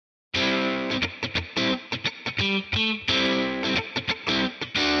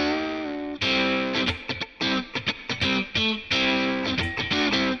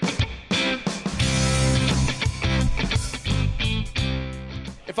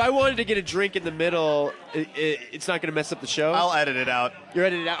If I wanted to get a drink in the middle, it's not going to mess up the show? I'll edit it out. You're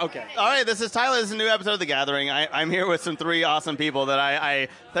editing it out? Okay. All right, this is Tyler. This is a new episode of The Gathering. I'm here with some three awesome people that I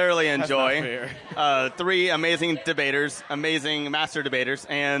thoroughly enjoy. That's not fair. Three amazing debaters, amazing master debaters.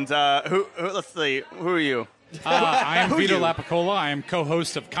 And let's see, who are you? I am Vito Lapicola. I am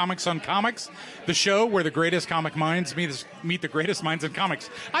co-host of Comics on Comics, the show where the greatest comic minds meet the greatest minds in comics.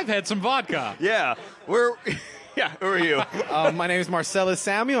 I've had some vodka. Yeah, yeah, who are you? My name is Marcellus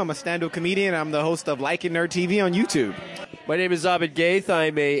Samuel. I'm a stand-up comedian. I'm the host of Like It Nerd TV on YouTube. My name is Abed Gaith.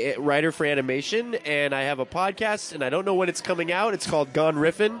 I'm a writer for animation, and I have a podcast, and I don't know when it's coming out. It's called Gone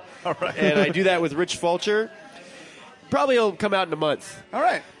Riffin'. All right. And I do that with Rich Fulcher. Probably it'll come out in a month. All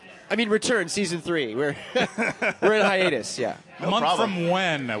right. I mean, Return, Season 3. We're in hiatus, yeah. A month from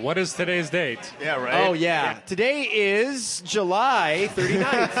when? What is today's date? Yeah, right. Oh, yeah. Today is July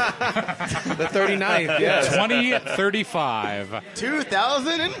 39th. The 39th, yes. 2035.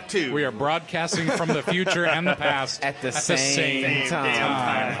 2002. We are broadcasting from the future and the past At the same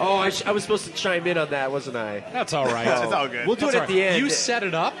time. Oh, I was supposed to chime in on that, wasn't I? That's all right. It's all good. We'll do That's it all at right. the end. You set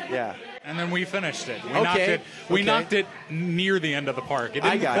it up. Yeah. And then we finished it. Okay. We knocked it near the end of the park. It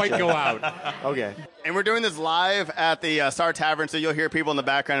I didn't gotcha. quite go out. Okay. And we're doing this live at the Star Tavern, so you'll hear people in the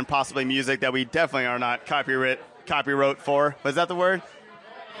background and possibly music that we definitely are not copyright for. Was that the word?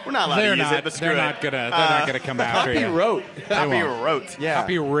 We're not allowed to use it, but screw they're it. not gonna come after you. Copyright. Copyright. Yeah.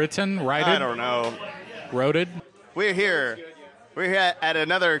 Copywritten, righted, I don't know. roaded. We're here at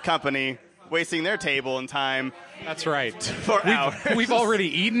another company wasting their table and time That's right. for hours. We've already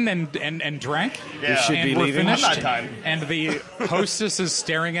eaten and drank. Yeah. should and be we're leaving. finished. I'm not done. And the hostess is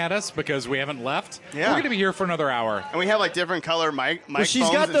staring at us because we haven't left. Yeah. We're going to be here for another hour. And we have like different color microphones. Well, she's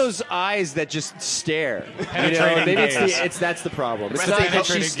got those eyes that just stare. Penetrating maybe gaze. that's the problem. It's Resting not that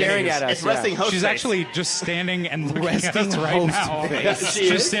penetrating she's staring gaze. at us. It's resting host She's face. actually just standing and looking at Resting us right host now. face. She's She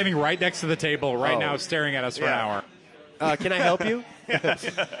just is? standing right next to the table right Oh. now, staring at us for an Yeah. hour. Can I help you?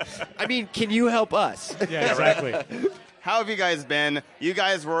 I mean, can you help us? Yeah, exactly. How have you guys been? You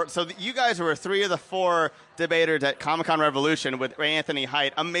guys were three of the four debaters at Comic-Con Revolution with Ray Anthony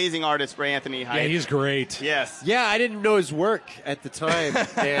Height. Amazing artist, Ray Anthony Height. Yeah, he's great. Yes. Yeah, I didn't know his work at the time,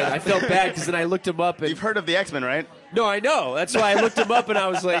 and I felt bad because then I looked him up. And You've heard of the X-Men, right? no, I know. That's why I looked him up, and I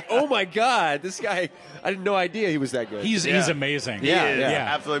was like, "Oh my God, this guy! I had no idea he was that good." He's amazing. Yeah, He is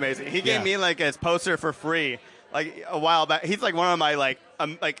yeah. absolutely amazing. He gave Yeah. me like his poster for free like a while back. He's like one of my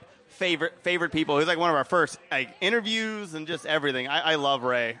favorite people. He's like one of our first interviews and just everything. I love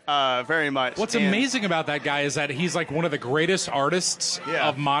Ray very much. What's And amazing about that guy is that he's like one of the greatest artists Yeah.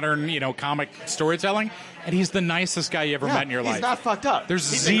 of modern, comic storytelling, and he's the nicest guy you ever met in your life. He's not fucked up. There's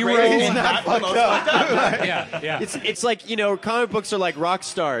He's zero- He's He's not fucked up. yeah. It's like, comic books are like rock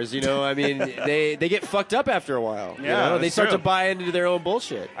stars, I mean, they get fucked up after a while. Yeah, They that's start true. to buy into their own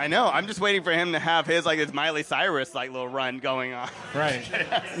bullshit. I know. I'm just waiting for him to have his Miley Cyrus little run going on. Right.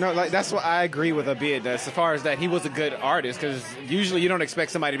 No, that's what I agree with Abid. As far as that, he was a good artist, because usually you don't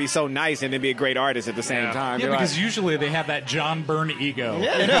expect somebody to be so nice and then be a great artist at the same Yeah. time. Yeah, They're because like, usually they have that John Byrne ego.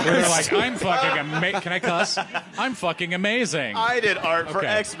 Where they're like, I'm fucking amazing. Can I cuss? I'm fucking amazing. I did art for Okay.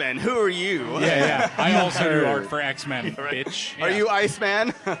 X-Men. Who are you? yeah. I also do art for X-Men, bitch. Are Yeah. you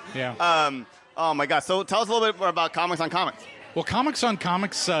Iceman? Yeah. Oh my God. So tell us a little bit more about Comics on Comics. Well, Comics on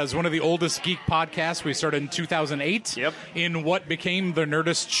Comics is one of the oldest geek podcasts. We started in 2008 Yep. in what became the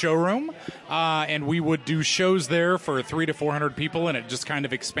Nerdist Showroom. And we would do shows there for 300 to 400 people, and it just kind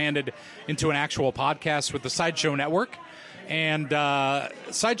of expanded into an actual podcast with the Sideshow Network. And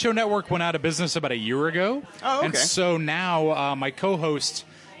Sideshow Network went out of business about a year ago. Oh, okay. And so now my co-host,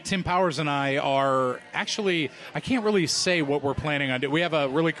 Tim Powers, and I are actually, I can't really say what we're planning on doing. We have a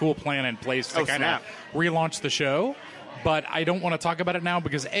really cool plan in place to kind of snap. relaunch the show. But I don't want to talk about it now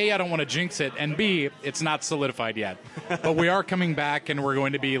because A, I don't want to jinx it, and B, it's not solidified yet. But we are coming back, and we're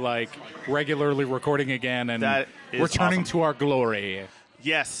going to be regularly recording again and That is returning awesome. to our glory.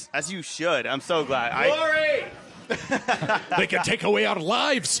 Yes, as you should. I'm so glad. They can take away our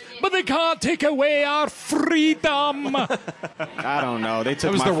lives, but they can't take away our freedom. I don't know. They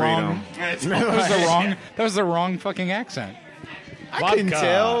took That was my the freedom. wrong. That was the wrong fucking accent. I couldn't Vodka.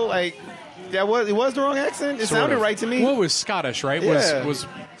 tell. It was the wrong accent. It Sort sounded of. right to me. Well, it was Scottish, right? Yeah. Was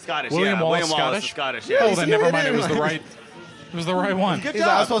Scottish. William yeah. Wallace William Wallace Scottish? is Scottish. Yeah, Yeah. Oh, then never mind. It was the Yeah. right. It was the right one. Good He's job.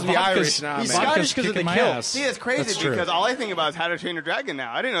 like, I'm supposed to be Vodka's- Irish now, He's man. Vodka's Scottish because of the kicking my kilt. ass. See, it's crazy That's true. because all I think about is How to Train Your Dragon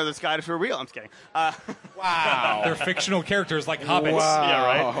now. I didn't know the Scottish were real. I'm just kidding. Wow. They're fictional characters like hobbits. Yeah,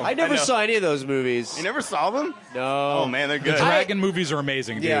 right. I never I know. saw any of those movies. You never saw them? No. Oh man, they're The good. dragon movies are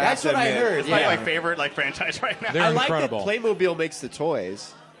amazing, dude. Yeah. That's what I heard. It's Yeah. like my favorite franchise right now. They're I like that incredible. Playmobil makes the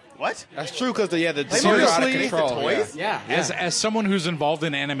toys. What? That's true because the toys are out of Seriously? control. The toys? Yeah. As someone who's involved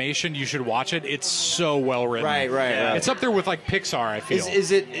in animation, you should watch it. It's so well written. Right. Yeah. It's up there with like Pixar, I feel.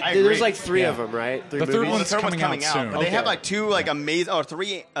 Is it? I agree. There's like 3 Yeah. of them, right? 3 The third movies? one's The third one's coming out soon. But they have Okay. like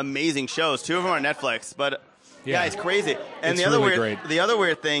 3 amazing shows. 2 of them are on Netflix, but yeah, Yeah. it's crazy. And It's the other really weird, great. the other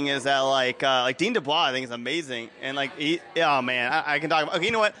weird thing is that like Dean DeBlois, I think is amazing, and like oh man, I can talk about. Okay,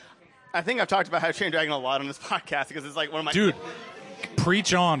 you know what? I think I've talked about How to Train Your Dragon a lot on this podcast because it's like one of my Dude,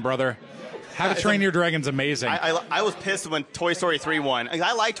 preach on, brother. How to Train Your Dragon's amazing. I was pissed when Toy Story 3 won. Like,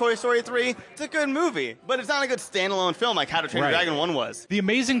 I like Toy Story 3. It's a good movie, but it's not a good standalone film like How to Train Your Right. Dragon 1 was. The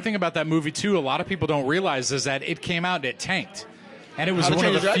amazing thing about that movie, too, a lot of people don't realize is that it came out and it tanked. And it was How to one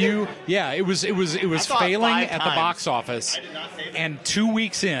of Train the Your few. Yeah, it was saw it failing 5 at the times. box office. I did not say that. And 2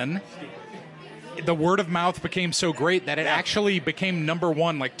 weeks in, the word of mouth became so great that it actually became number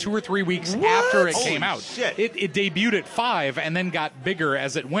 1 like 2 or 3 weeks after it came Holy out. shit. It debuted at 5 and then got bigger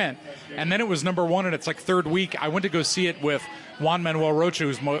as it went. And then it was number 1 in its like 3rd week. I went to go see it with Juan Manuel Rocha,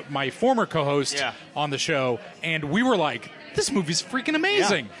 who's my former co-host Yeah. on the show, and we were like, this movie's freaking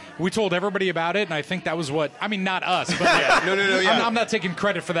amazing. We told everybody about it, and I think that was what, I mean, not us, but No, yeah. I'm not taking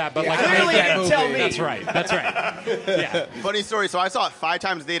credit for that, but like, Clearly that you movie. tell me. That's right. Yeah. Funny story. So I saw it 5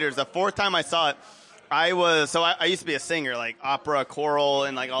 times in theaters. The 4th time I saw it, I used to be a singer, like opera, choral,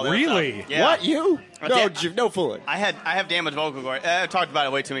 and like all that Really? stuff. Yeah. What, you? Yeah. No fooling. I have damaged vocal cords. I've talked about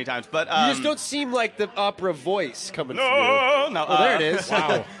it way too many times, but You just don't seem like the opera voice coming through. no. Oh, there it is.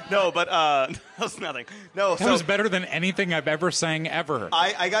 Wow. No, but that was nothing. No, That was better than anything I've ever sang ever.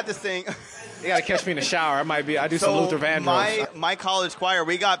 I got to sing. You gotta catch me in the shower. I do some Luther Vandross. my college choir,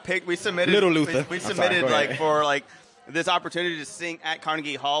 we got picked. We submitted Little Luther. We I'm sorry, submitted go ahead. like for like this opportunity to sing at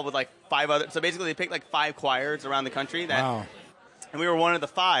Carnegie Hall with like 5 other. So basically, they picked like 5 choirs around the country. Wow. And we were one of the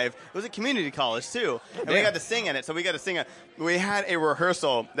 5. It was a community college too, and we got to sing in it. So we got to sing it. We had a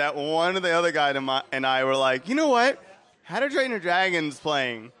rehearsal that one of the other guy and I were like, you know what? How to Train Your Dragon's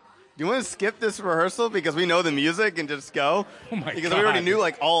playing. Do you want to skip this rehearsal because we know the music and just go? Oh my because God. we already knew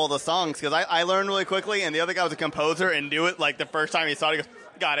like all the songs because I learned really quickly and the other guy was a composer and knew it like the first time he saw it. He goes,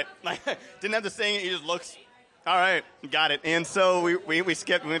 got it. Like, didn't have to sing it. He just looks. All right, got it. And so we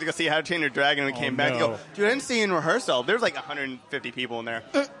skipped. We went to go see How to Train Your Dragon, and we came back to no. go, dude, I didn't see you in rehearsal. There's like 150 people in there.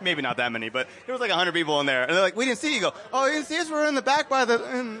 Maybe not that many, but there was like 100 people in there. And they're like, we didn't see you. You go, oh, you didn't see us? We were in the back by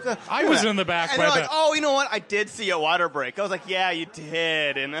the... I was in the back and by they're the... like, oh, you know what? I did see a water break. I was like, yeah, you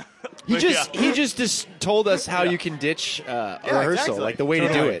did. And He but just yeah. just told us how you can ditch a rehearsal, exactly. like the way to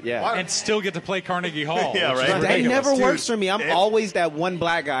do Totally. it. Yeah. And still get to play Carnegie Hall. Yeah, which is right. That ridiculous. never Dude, works for me. I'm always that one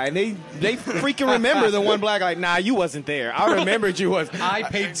black guy, and they freaking remember the one black guy. Like, nah, you wasn't there. I remembered you was. I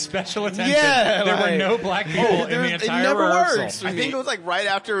paid special attention. Yeah, there were like- no black people in the it entire never rehearsal. works. I think it was like right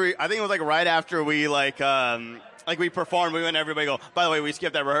after we like we performed, we went and everybody go, by the way, we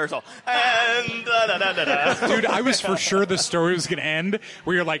skipped that rehearsal. And da-da-da-da-da. Dude, I was for sure the story was going to end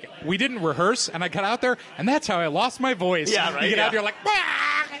where you're like, we didn't rehearse, and I got out there, and that's how I lost my voice. Yeah, right, You get yeah. out there like, "Bah!"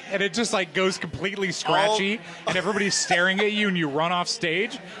 and it just like goes completely scratchy, and everybody's staring at you, and you run off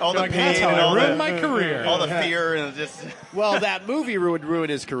stage. All You're the like, that's pain how and I all ruined the- my career. all the fear and just Well, that movie would ruin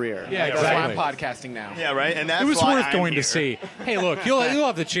his career. Yeah, That's why I'm exactly. podcasting now. yeah, right. And that's It was why worth I'm going here. to see. Hey, look, you'll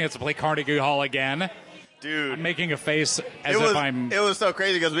have the chance to play Carnegie Hall again. dude. I'm making a face as It was if I'm. it was so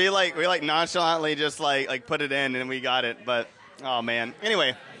crazy because we nonchalantly just like put it in and we got it, but oh man.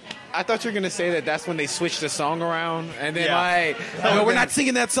 Anyway, I thought you were gonna say that's when they switched the song around, and then Yeah. no, we're not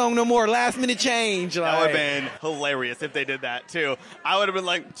singing that song no more. Last minute change. that would have Like, been hilarious if they did that too. I would have been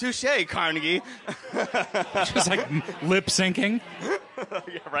like, touche, Carnegie. just like lip syncing.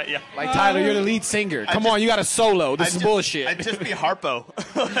 Yeah, right. Yeah. like Tyler, you're the lead singer. Come on, you got a solo. This is bullshit. I'd just be Harpo.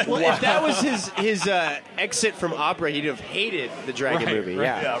 Well, if that was his exit from opera, he'd have hated the Dragon Right, movie. right.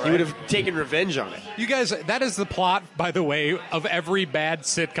 Yeah, Yeah, he right. would have taken revenge on it. You guys, that is the plot, by the way, of every bad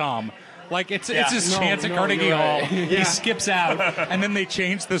sitcom. Like, it's his No, chance at no, Carnegie you're Hall. right. He skips out, and then they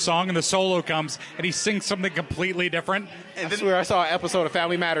change the song, and the solo comes, and he sings something completely different. I swear I saw an episode of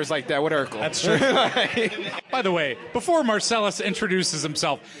Family Matters like that with Urkel. That's true. By the way, before Marcellus introduces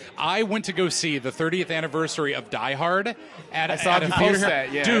himself, I went to go see the 30th anniversary of Die Hard at saw a you theater. post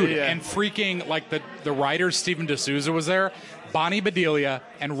that, yeah, Dude, yeah. and freaking, like, the writer, Stephen D'Souza, was there. Bonnie Bedelia,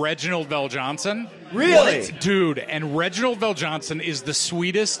 and Reginald Vell Johnson. Really? Dude, and Reginald Vell Johnson is the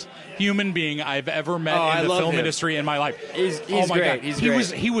sweetest human being I've ever met in the film industry in my life. He's oh my great. God. He's he great.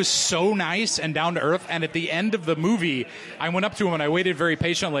 He was so nice and down to earth, and at the end of the movie, I went up to him and I waited very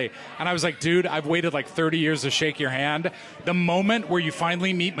patiently, and I was like, dude, I've waited like 30 years to shake your hand. The moment where you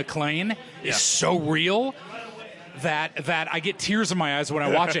finally meet McClane is so real that I get tears in my eyes when I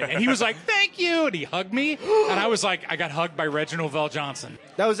watch it. And he was like, thank you, and he hugged me, and I was like, I got hugged by Reginald Vell Johnson.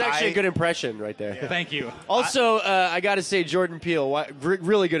 That was actually a good impression right there. Thank you. Also, I got to say, Jordan Peele,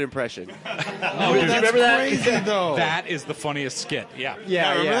 really good impression. Oh, dude, remember that? Crazy though. that is the funniest skit. Yeah.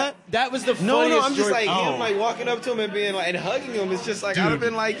 Yeah, remember that? That was the funniest. No, I'm just Jordan- like him, like walking up to him and being like and hugging him. It's just like I'd have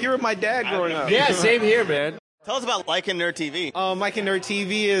been like, "You're my dad growing up." Yeah, same here, man. Tell us about Like and Nerd TV. Mike and Nerd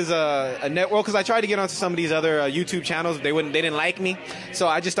TV is a network because I tried to get onto some of these other YouTube channels. They didn't like me, so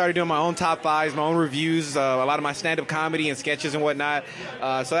I just started doing my own top fives, my own reviews, a lot of my stand-up comedy and sketches and whatnot.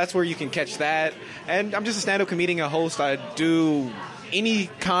 So that's where you can catch that. And I'm just a stand-up comedian, a host. I do any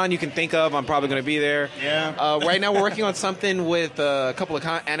con you can think of. I'm probably going to be there. Yeah. Right now we're working on something with a couple of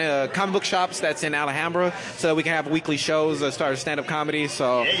comic book shops that's in Alhambra, so that we can have weekly shows, start a stand-up comedy.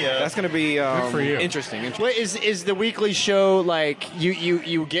 So that's going to be for you. interesting. Wait, is the weekly show like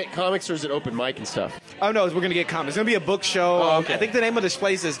you get comics, or is it open mic and stuff? Oh no, we're going to get comics. It's going to be a book show. Oh, okay. I think the name of this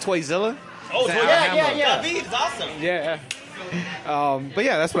place is Toyzilla. Oh, It's in yeah, Alhambra. yeah. It's awesome. Yeah. But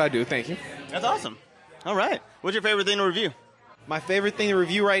yeah, that's what I do. Thank you. That's awesome. All right. What's your favorite thing to review? My favorite thing to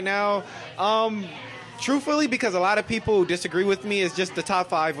review right now, truthfully, because a lot of people disagree with me, is just the top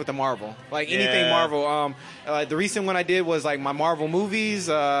 5 with the Marvel. Like anything Marvel. The recent one I did was like my Marvel movies.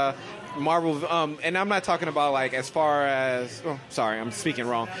 Marvel, and I'm not talking about like as far as, sorry, I'm speaking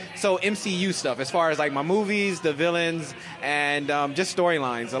wrong. So MCU stuff, as far as like my movies, the villains, and just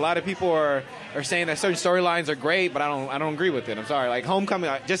storylines. A lot of people are saying that certain storylines are great, but I don't agree with it. I'm sorry. Like Homecoming,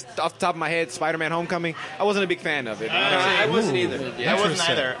 just off the top of my head, Spider-Man Homecoming, I wasn't a big fan of it. I wasn't either. I wasn't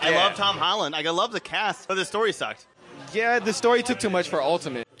Interesting. either. I love Tom Holland. I love the cast, but the story sucked. Yeah, the story took too much for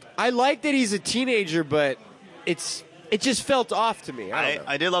Ultimate. I like that he's a teenager, but it just felt off to me. I don't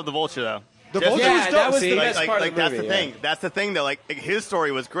know. I did love the Vulture though. The Just- Vulture Yeah, was dope. that was see? the Like, best like, part of like the that's movie, the thing. That's the thing though. Like his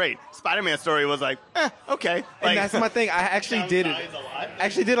story was great. Spider-Man's story was like, okay. And that's my thing. I actually did it.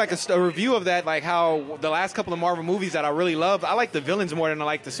 Actually did like a review of that, like how the last couple of Marvel movies that I really loved, I like the villains more than I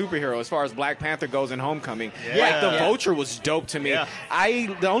like the superhero as far as Black Panther goes in Homecoming. Like the Vulture was dope to me. Yeah.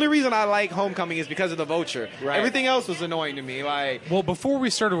 The only reason I like Homecoming is because of the Vulture. Right. Everything else was annoying to me. Like Well, before we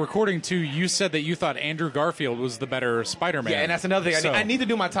started recording, too, you said that you thought Andrew Garfield was the better Spider-Man. yeah, and that's another thing. So- I need to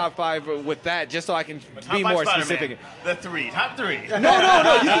do my top 5 with that just so I can be more specific. The top three. No.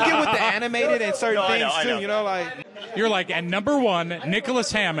 You can get with the animated and certain No, I things know, I too. know. You know, like You're like, and number 1,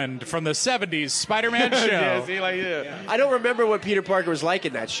 Nicholas Hammond from the 70s Spider-Man show. yeah, see, like yeah. I don't remember what Peter Parker was like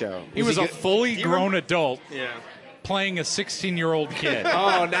in that show. He was a fully you grown adult Yeah. playing a 16-year-old kid.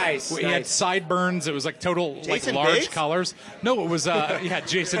 Oh, nice. He had sideburns. It was like total, Jason like large Biggs? collars. No, it was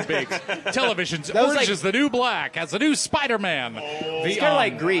Jason Biggs. Television's was Orange like- is the New Black as the new Spider-Man. It's kind of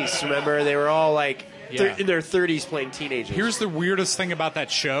like Grease, remember? They were all like Yeah. in their 30s playing teenagers. Here's the weirdest thing about that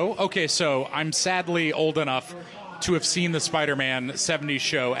show. Okay, so I'm sadly old enough to have seen the Spider-Man 70s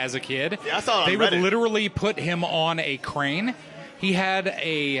show as a kid. Yeah, I saw it on They would Reddit. literally put him on a crane. He had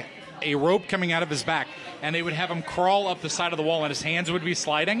a rope coming out of his back, and they would have him crawl up the side of the wall, and his hands would be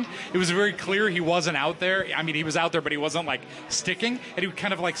sliding. It was very clear he wasn't out there. I mean, he was out there, but he wasn't, like, sticking, and he would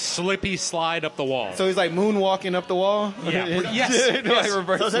kind of, like, slippy slide up the wall. So he's like moonwalking up the wall. Yeah. Yes. Like Yes.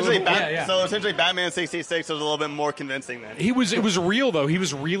 reverse So essentially, moonwalk. so essentially, Batman 66 was a little bit more convincing then. It was real, though. He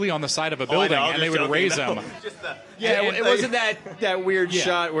was really on the side of a Oh, I building, know, I'm and they just would joking, raise no. him. Just Yeah, and, it wasn't that weird Yeah.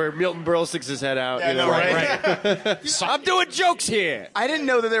 shot where Milton Berle sticks his head out. Yeah, you know, no, like, right. I'm doing jokes here. I didn't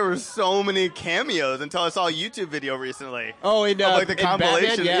know that there were so many cameos until I saw a YouTube video recently. Oh, in Of, like, the in Batman?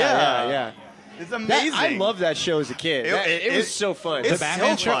 compilation. Yeah. It's That- amazing. I loved that show as a kid. It was so fun. The It's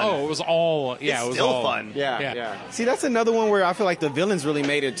Batman still show? fun. Oh, it was all... Yeah, It's it was still all... fun. yeah. See, that's another one where I feel like the villains really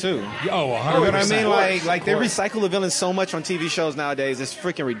made it too. Oh, 100%. You know what I mean? Like they Of course. recycle the villains so much on TV shows nowadays. It's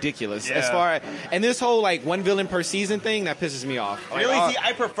freaking ridiculous. Yeah. As far as, and this whole like one villain per season thing that pisses me off. Like, Really? See,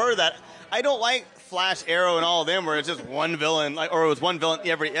 I prefer that. I don't like Flash, Arrow, and all of them where it's just one villain, like, or it was one villain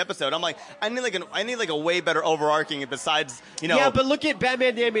every episode. I'm like, I need like a way better overarching besides, you know. Yeah, but look at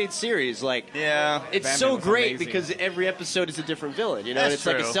Batman the Animated Series. Like, yeah, it's Batman so was great amazing. because every episode is a different villain. You know, That's and it's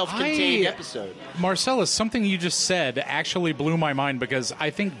like a true. self-contained episode. Marcellus, something you just said actually blew my mind because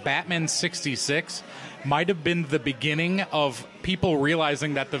I think Batman 66 might have been the beginning of people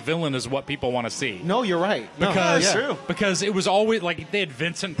realizing that the villain is what people want to see. no, you're right. No, Because that's true. because it was always like they had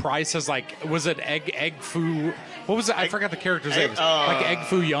Vincent Price as like was it egg foo What was it? I forgot the character's name. oh. Like Egg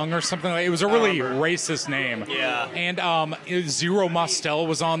Foo Young or something. It was a really racist name. Yeah. And Zero Mostel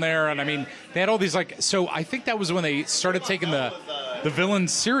was on there, and I mean, they had all these like. So I think that was when they started taking the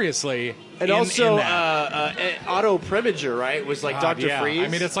villains seriously. And also, Otto Preminger, right, was like Dr. Yeah. Freeze. I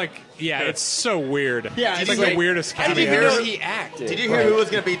mean, it's like, it's so weird. Yeah, it's it's like the like- weirdest I didn't cameo. even know he acted. Did you hear who was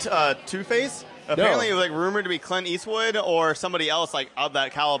going to be Two-Face? Apparently, it was like rumored to be Clint Eastwood or somebody else like of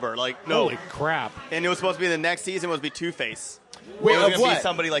that caliber. Like, no, Holy crap! and it was supposed to be the next season was to be Two-Face. Wait, it was of going to be what?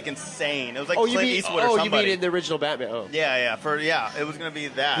 somebody like insane. It was like Oh, Clint Eastwood or you somebody. mean in the original Batman? Oh. Yeah, it was going to be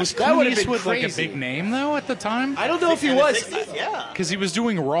that. Was That Clint would've been Eastwood like a crazy. big name though at the time? I don't know if he In the was. 60s? Yeah. Because he was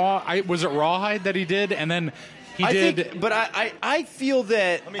doing Raw. Was it Rawhide that he did? And then he I did. think, but I feel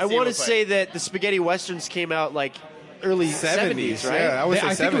that Let me I see want real to quick. say that the spaghetti westerns came out like early 70s, right? Yeah, I would say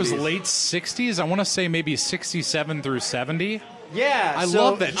I think it was 70s. late 60s. I want to say maybe 67 through 70. Yeah, I so-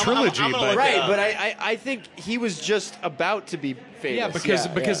 love that trilogy, I'm gonna but look Right, Yeah. but I think he was just about to be famous. yeah,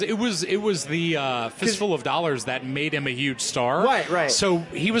 because yeah. it was the Fistful of Dollars that made him a huge star. Right. So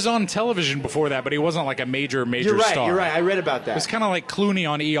he was on television before that, but he wasn't like a major You're right. star. You're right. I read about that. It was kind of like Clooney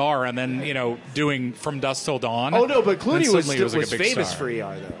on ER, and then doing From Dusk Till Dawn. Oh no, but And Clooney was suddenly he like a big famous star. for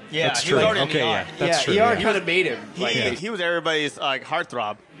ER though. Yeah, That's he true. was already in Okay, ER. yeah, that's true. ER yeah. kind of made him. He was everybody's like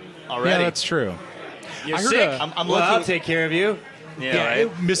heartthrob already. Yeah, that's true. You're I heard sick. a- I'm well, I'll looking. take care of you. Yeah, right.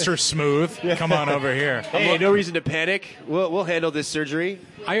 Mr. Smooth, come on over here. Hey, no reason to panic. We'll handle this surgery.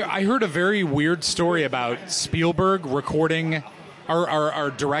 I heard a very weird story about Spielberg recording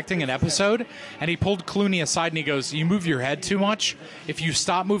or directing an episode, and he pulled Clooney aside and he goes, "You move your head too much. If you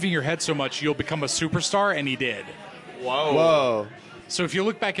stop moving your head so much, you'll become a superstar," and he did. Whoa. So if you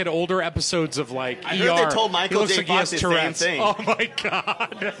look back at older episodes of like I ER, heard they told Michael he looks J. like he has Fox the same Tourette's. thing. Oh my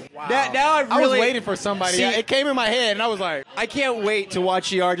god! Now I I really was waiting for somebody. See- It came in my head, and I was like, I can't wait to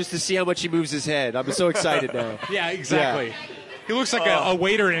watch ER just to see how much he moves his head. I'm so excited now. Yeah, exactly. He looks like a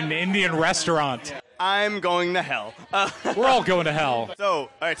waiter in an Indian restaurant. I'm going to hell. We're all going to hell. So, all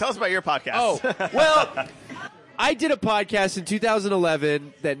right, tell us about your podcast. Oh, well, I did a podcast in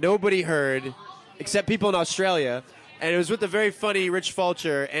 2011 that nobody heard except people in Australia, and it was with a very funny Rich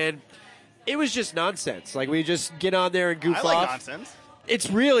Fulcher, and it was just nonsense. Like, we just get on there and goof I like off. nonsense. It's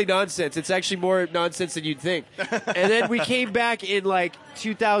really nonsense. It's actually more nonsense than you'd think. And then we came back in, like,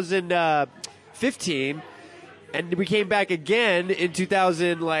 2015, and we came back again in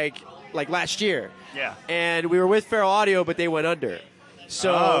 2000, like last year. Yeah. And we were with Feral Audio, but they went under.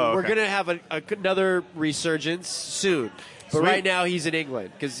 So Oh, we're okay. going to have another resurgence soon. But Sweet. right now he's in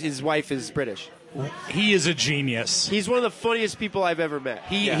England because his wife is British. He is a genius. He's one of the funniest people I've ever met.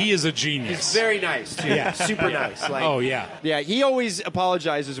 He is a genius. He's very nice, too. Yeah. Super nice. Like, Oh yeah. yeah, he always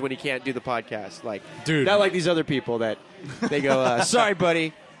apologizes when he can't do the podcast. Like, Dude. not like these other people that they go, sorry,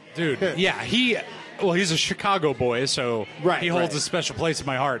 buddy. Dude, yeah, he's a Chicago boy, so Right, he holds right. a special place in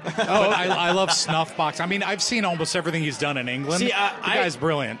my heart. But I love Snuffbox. I mean, I've seen almost everything he's done in England. See, the guy's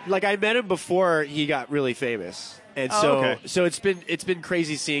brilliant. Like, I met him before he got really famous, and okay. so it's been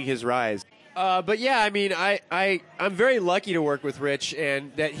crazy seeing his rise. But yeah, I mean, I'm very lucky to work with Rich,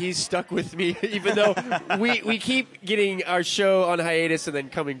 and that he's stuck with me, even though we keep getting our show on hiatus and then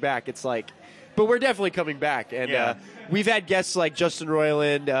coming back. It's like, but we're definitely coming back, and Yeah. we've had guests like Justin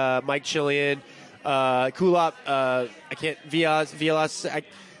Roiland, Mike Chillian, Kulop. I can't Vielas.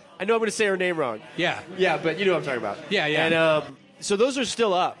 I know I'm going to say her name wrong. Yeah. Yeah, but you know what I'm talking about. Yeah, yeah. And so those are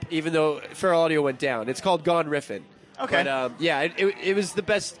still up, even though Feral Audio went down. It's called Gone Riffin'. Okay. But yeah, it was the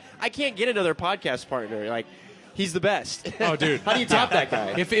best. I can't get another podcast partner. Like, he's the best. Oh, dude. How do you top that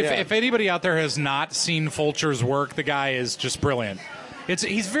guy? If anybody out there has not seen Fulcher's work, the guy is just brilliant.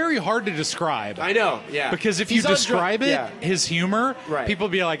 He's very hard to describe. I know, yeah. Because if you He's on describe yeah. his humor, Right. people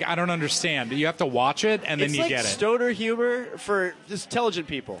be like, I don't understand. You have to watch it, and then It's you like get it. stoner humor for just intelligent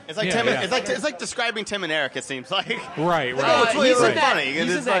people. It's like Yeah, Tim. yeah. It's like describing Tim and Eric. It seems like. Right, right. Oh, it's really he's in funny. that, He's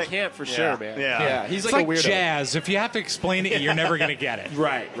he's in that like- camp for Yeah, sure, man. yeah. He's It's like, like a weirdo. jazz. If you have to explain it, you're never going to get it.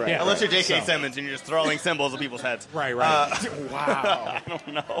 Right, right. Yeah. Unless you're J.K. So- Simmons and you're just throwing symbols at people's heads. Right, right. Wow. I don't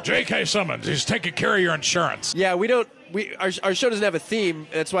know. J.K. Simmons, he's taking care of your insurance. Yeah, we don't. Our show doesn't have a theme.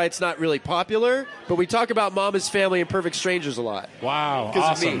 That's why it's not really popular. But we talk about Mama's Family and Perfect Strangers a lot. Wow,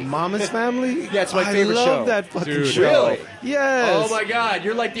 'Cause of me. awesome. Mama's Family? Yeah, it's my I favorite love show. that fucking Dude. show. Really? Yes. Oh my God,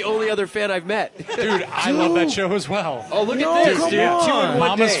 you're like the only other fan I've met. Dude, I love that show as well. Oh, look No, at this, come dude! on. 2 in 1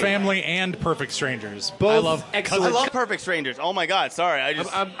 Mama's day. Family and Perfect Strangers. Both I love I excellent. love Perfect Strangers. Oh my God. Sorry, I just.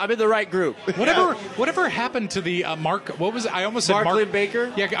 I'm in the right group. Whatever happened to the Mark? What was it? I almost said Mark Mark Lynn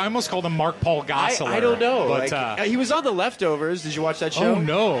Baker? Yeah, I almost called him Mark Paul Gosselaar. I don't know. But Like, he was on The Leftovers. Did you watch that show? oh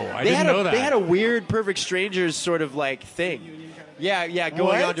no, I They didn't had know that. They had a weird Perfect Strangers sort of like thing. Yeah, going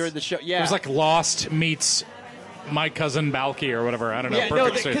What? on during the show. Yeah, It was like Lost meets my cousin Balky or whatever. I don't know. Yeah, no,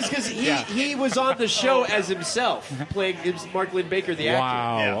 Perfect suit. because Yeah. he was on the show as himself, playing Mark Lynn Baker, the actor.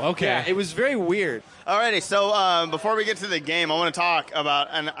 Wow. Yeah. Okay. Yeah, it was very weird. Alrighty, so before we get to the game, I want to talk about,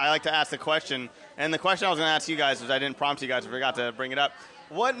 and I like to ask the question, and the question I was going to ask you guys, which I didn't prompt you guys, I forgot to bring it up.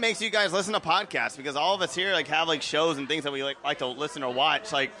 What makes you guys listen to podcasts? Because all of us here have shows and things that we like to listen or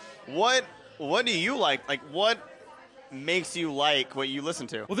watch. Like, what do you like? Like, what makes you like what you listen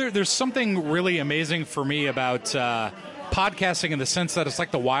to? Well, there's something really amazing for me about podcasting in the sense that it's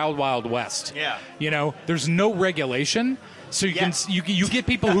like the wild, wild west. Yeah. You know, there's no regulation, so you get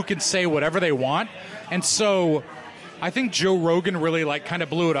people who can say whatever they want, and so I think Joe Rogan really kind of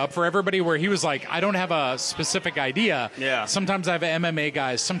blew it up for everybody, where he was like, I don't have a specific idea. Yeah. Sometimes I have MMA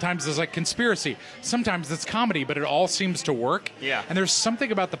guys. Sometimes there's conspiracy. Sometimes it's comedy, but it all seems to work. Yeah. And there's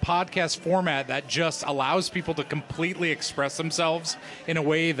something about the podcast format that just allows people to completely express themselves in a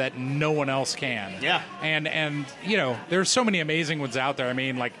way that no one else can. Yeah. And there's so many amazing ones out there. I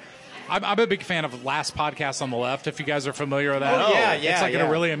mean, I'm a big fan of Last Podcast on the Left, if you guys are familiar with that. Oh, yeah, It's yeah. a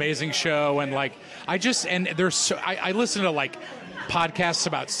really amazing show, and I listen to podcasts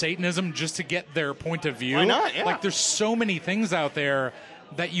about Satanism just to get their point of view. Why not? Yeah. There's so many things out there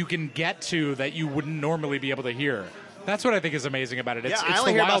that you can get to that you wouldn't normally be able to hear. That's what I think is amazing about it. It's I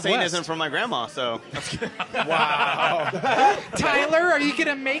only the hear about Wild Satanism West. from my grandma, so. Tyler, are you going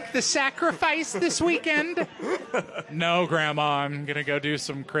to make the sacrifice this weekend? No, Grandma. I'm going to go do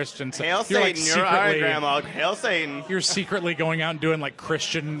some Christian stuff. Hail Satan, you're all right, Grandma. Hail Satan. You're secretly going out and doing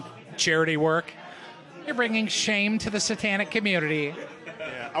Christian charity work. You're bringing shame to the satanic community.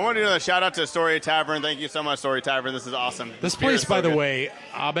 I want to do a shout out to Story Tavern. Thank you so much, Story Tavern. This is awesome. This beer place, is so by the good. way,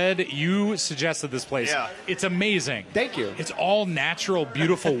 Abed, you suggested this place. Yeah. It's amazing. Thank you. It's all natural,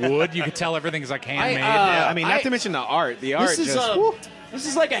 beautiful wood. You could tell everything's handmade. I mean, not to mention the art. The art This is just... woo. this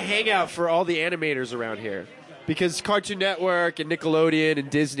is like a hangout for all the animators around here, because Cartoon Network and Nickelodeon and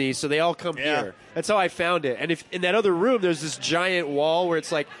Disney, so they all come Yeah. here. That's how I found it. And if in that other room, there's this giant wall where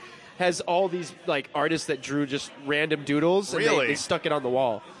it's has all these artists that drew just random doodles, and Really? they stuck it on the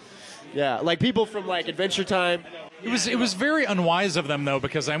wall. Yeah, people from Adventure Time. It was very unwise of them, though,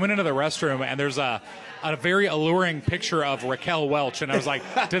 because I went into the restroom and there's a very alluring picture of Raquel Welch, and I was like,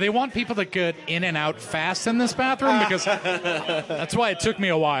 do they want people to get in and out fast in this bathroom? Because that's why it took me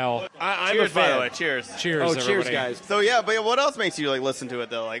a while. I'm Cheers, a by fan. the way. Cheers. Cheers, Oh, everybody. cheers, guys. So, yeah, but what else makes you listen to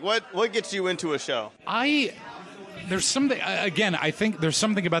it, though? What gets you into a show? There's something, again, I think there's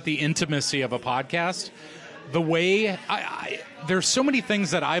something about the intimacy of a podcast. The way there's so many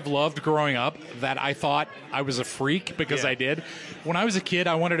things that I've loved growing up that I thought I was a freak because I did. When I was a kid,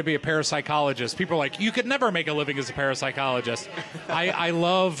 I wanted to be a parapsychologist. People are like, you could never make a living as a parapsychologist. I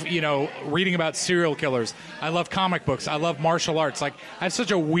love, reading about serial killers. I love comic books. I love martial arts. I have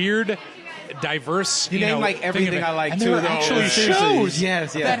such a weird, diverse, You name thing everything of it. I like and too. there are though. actually Seriously. shows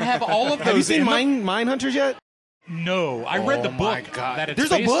Yes, yeah. that have all of those. Have you seen in them. Mindhunters yet? No, I read the Oh, book my God. that it's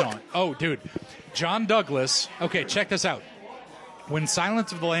There's a based book? on. Oh, dude. John Douglas. Okay, check this out. When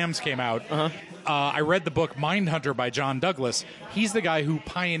Silence of the Lambs came out, I read the book Mindhunter by John Douglas. He's the guy who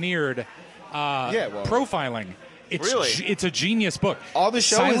pioneered profiling. It's a genius book. All the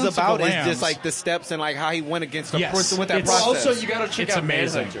show Silence is of the about is Lambs. just the steps and how he went against the Yes. person with that It's process. Also, you got to check It's out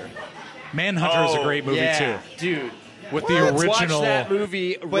amazing. Manhunter. Manhunter is a great movie yeah, too. dude. With the Let's original. watch that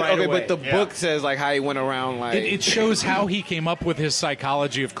movie but right away. but the book says how he went around It shows how he came up with his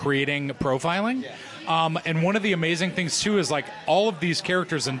psychology of creating profiling. And one of the amazing things too is all of these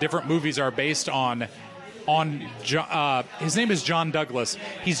characters in different movies are based on his name is John Douglas.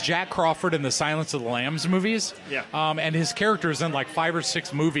 He's Jack Crawford in the Silence of the Lambs movies. Yeah. And his character's in 5 or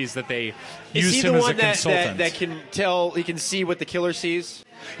 6 movies that they Is use he him the as a one consultant. that can tell? He can see what the killer sees.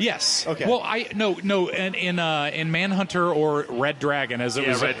 Yes. Okay. Well, in Manhunter or Red Dragon, as it Yeah,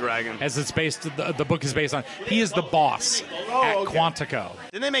 was, Red Dragon. as it's based, the book is based on. He is the boss at Quantico.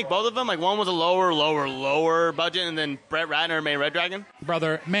 Didn't they make both of them? One was a lower budget, and then Brett Ratner made Red Dragon?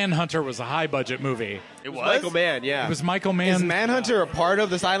 Brother, Manhunter was a high budget movie. It was? Michael Mann, yeah. It was Michael Is Mann. Manhunter a part of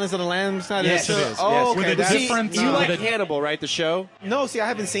the Silence of the Lambs? Not Yes, a it show? is. Oh, Yes. okay. With a That's- different- You like with a- Hannibal, right? The show. No, see, I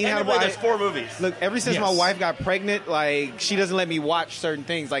haven't seen Hannibal. There's 4 movies. Look, ever since Yes. my wife got pregnant, she doesn't let me watch certain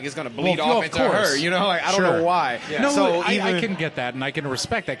things. It's going to bleed Well, off of into course. her. I don't Sure. know why. No, So I even, can get that, and I can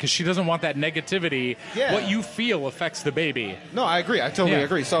respect that, because she doesn't want that negativity. Yeah. What you feel affects the baby. No, I agree. I totally Yeah.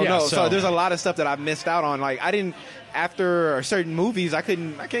 agree. So Yeah, so so- there's a lot of stuff that I've missed out on. I didn't after certain movies I can't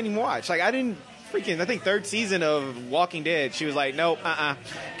even watch. I didn't I think 3rd season of Walking Dead. She was like, nope,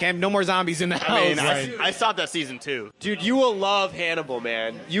 can't no more zombies in the house. I mean, Right. I stopped at season 2. Dude, you will love Hannibal,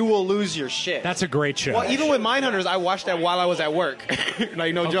 man. You will lose your shit. That's a great show. Well, even with Mindhunters, I watched that while I was at work.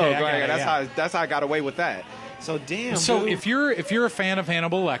 No joke. I got it, That's yeah. how I got away with that. So damn. So dude. if you're a fan of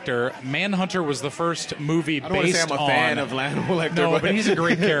Hannibal Lecter, Manhunter was the first movie I don't want to based say I'm a on. fan of Hannibal Lecter. No, but he's a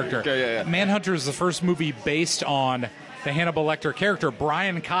great character. Okay, yeah. Manhunter is the first movie based on the Hannibal Lecter character.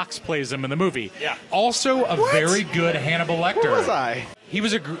 Brian Cox plays him in the movie. Yeah. Also a very good Hannibal Lecter. Where was I? He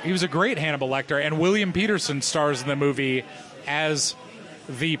was a great Hannibal Lecter, and William Peterson stars in the movie as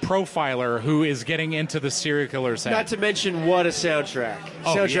the profiler who is getting into the serial killer's head. Not to mention what a soundtrack.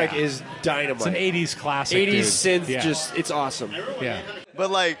 Oh, Soundtrack yeah. is dynamite. It's an 80s classic. 80s dude. synth, Yeah. just it's awesome. Yeah.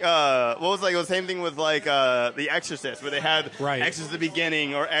 But like, what was like the same thing with like The Exorcist, where they had Right. Exorcist the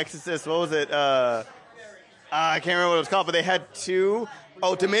Beginning or Exorcist. What was it? I can't remember what it was called, but they had two.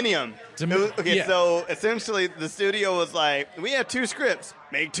 Oh, Dominion. Okay, yeah. so essentially the studio was like, we have two scripts,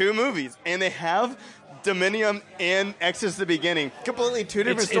 make two movies, and they have Dominion and Exorcist the Beginning, completely two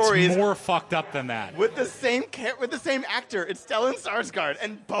different stories. It's more fucked up than that. With the same actor, it's Stellan Skarsgård,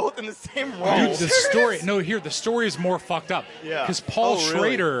 and both in the same role. Dude, the story. No, here the story is more fucked up. Yeah. Because Paul Oh,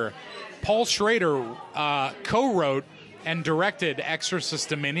 really? Schrader co-wrote and directed Exorcist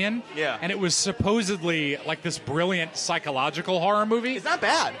Dominion. Yeah. And it was supposedly like this brilliant psychological horror movie. It's not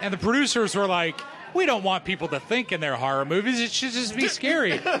bad. And the producers were like, we don't want people to think in their horror movies. It should just be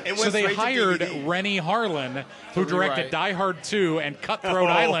scary. So went they straight to hired DVD. Rennie Harlan, who directed rewrite. Die Hard 2 and Cutthroat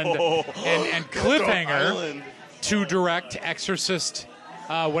Island and Cliffhanger, Island. to direct Exorcist,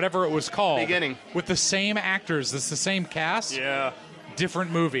 whatever it was called. Beginning. With the same actors. It's the same cast. Yeah.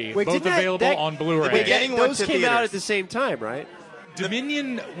 Different movie. Wait, both didn't available that- on Blu-ray. Wait, Beginning went those to came out theaters. at the same time, right?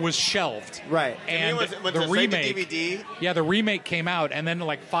 Dominion was shelved. Right. And went the straight to remake. DVD? Yeah, the remake came out, and then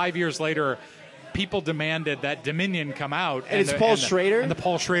like 5 years later, people demanded that Dominion come out. And it's Paul Schrader? And the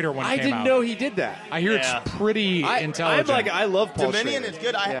Paul Schrader one I came didn't out. know he did that. I hear Yeah. it's pretty I'm intelligent. like, I love Paul Dominion Schrader. is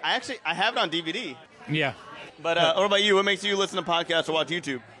good. Yeah. I have it on DVD. Yeah. But what about you? What makes you listen to podcasts or watch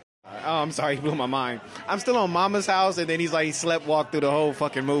YouTube? Oh, I'm sorry, he blew my mind. I'm still on Mama's house, and then he's like, he slept walked through the whole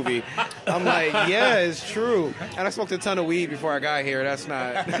fucking movie. I'm like, yeah, it's true. And I smoked a ton of weed before I got here. That's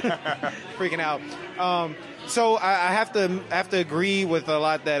not freaking out. So I have to agree with a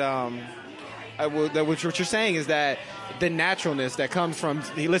lot that what you're saying is that the naturalness that comes from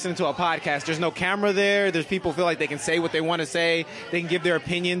listening to a podcast. There's no camera there. There's people feel like they can say what they want to say. They can give their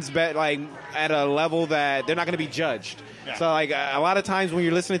opinions, but like at a level that they're not going to be judged. Yeah. So like a lot of times when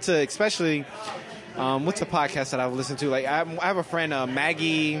you're listening to, especially, what's a podcast that I've listened to? Like I have a friend,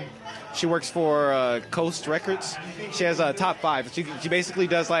 Maggie. She works for Coast Records. She has a top 5. She basically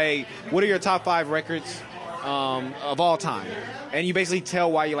does like, what are your top 5 records of all time? And you basically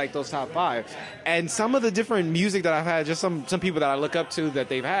tell why you like those top 5. And some of the different music that I've had, just some people that I look up to that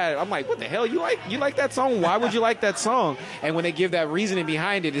they've had, I'm like, what the hell? You like that song? Why would you like that song? And when they give that reasoning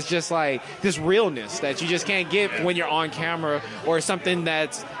behind it, it's just like this realness that you just can't get when you're on camera or something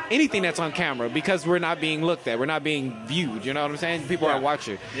that's anything that's on camera, because we're not being looked at. We're not being viewed. You know what I'm saying? People are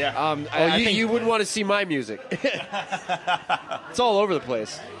watching. Yeah. I think you wouldn't want to see my music. It's all over the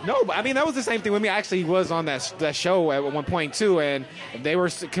place. No, but I mean, that was the same thing with me. I actually was on that show at one point too, and they were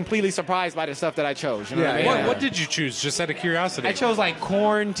completely surprised by the stuff that I chose. You know what I mean? What did you choose? Just out of curiosity. I chose like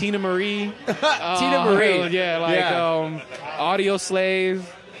Korn, Tina Marie. Tina Marie. Yeah, like Audio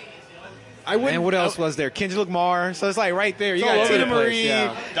Slave. I wouldn't. And what else was there? Kendrick Lamar. So it's like right there. You all got over Tina the place, Marie.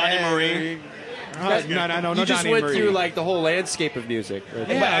 yeah. Donnie and- Marie. No, You just Donnie went Marie. through like the whole landscape of music. Right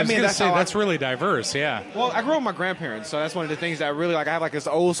there. Yeah, But, I I was mean, gonna that's say how I- that's really diverse. Yeah. Well, I grew up with my grandparents, so that's one of the things that I really like. I have like this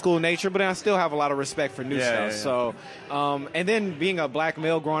old school nature, but then I still have a lot of respect for new stuff. So, and then being a black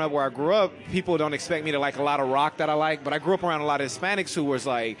male growing up where I grew up, people don't expect me to like a lot of rock that I like, but I grew up around a lot of Hispanics who was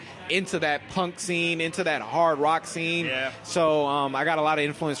like into that punk scene, into that hard rock scene. Yeah. So I got a lot of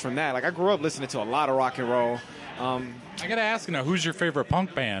influence from that. Like I grew up listening to a lot of rock and roll. I gotta ask now, who's your favorite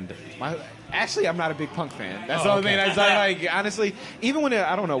punk band? Actually, I'm not a big punk fan. That's Oh, the only okay. thing. That's like honestly, even when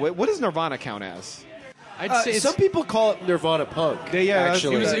I don't know what does Nirvana count as? I'd say it's, Some people call it Nirvana punk. Yeah,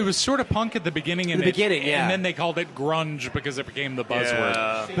 actually. it was sort of punk at the beginning, and The beginning, yeah. and then they called it grunge because it became the buzzword.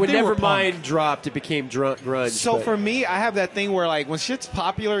 Yeah. But When they were Nevermind punk. dropped, it became grunge. So but- for me, I have that thing where like when shit's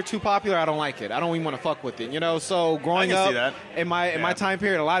popular, too popular, I don't like it. I don't even want to fuck with it, you know. So growing I can up see that. in my time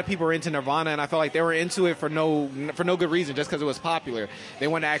period, a lot of people were into Nirvana, and I felt like they were into it for no good reason, just because it was popular. They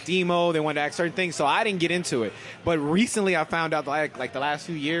wanted to act emo, they wanted to act certain things, so I didn't get into it. But recently, I found out like the last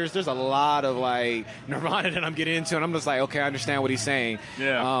few years, there's a lot of like Nirvana that I'm getting into, and I'm just like, okay, I understand what he's saying.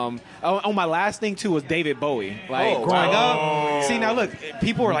 Yeah. On my last thing too was David Bowie. Like Oh, growing wow. up, see now look,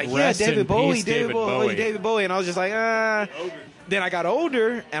 people were like, yeah, Rest in David Bowie, peace, David David Bowie, Bowie. David Bowie, and I was just like, then I got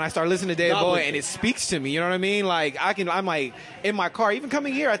older and I started listening to David Not Bowie, with and it. it speaks to me. You know what I mean? Like I'm like in my car, even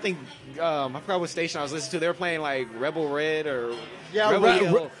coming here. I think I forgot what station I was listening to. They were playing like Rebel Red or Rebel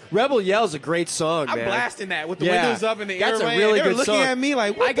Yell. Rebel Yell's a great song, I'm man. blasting that with the Yeah. windows up in the That's airplane. a really they were good looking song. at me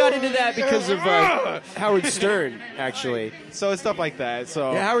like, what I got the- into that because of Howard Stern, actually. So it's stuff like that.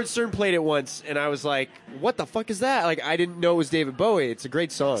 So Yeah, Howard Stern played it once, and I was like, what the fuck is that? Like, I didn't know it was David Bowie. It's a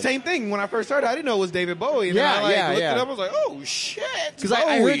great song. same thing. When I first started, I didn't know it was David Bowie. And Yeah, then I like, yeah, looked yeah. it up. I was like, oh shit! Because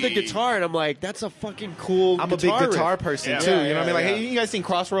I heard the Bowie. guitar, and I'm like, that's a fucking cool I'm a big guitar guitar riff. person Yeah. too. Yeah, You know what I mean? Like, yeah. hey, you guys seen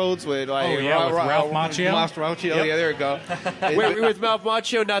Crossroads with like Oh, yeah, with Ralph Macchio? Ralph Macchio. Yep. Yeah, there we go. Wait, with Ralph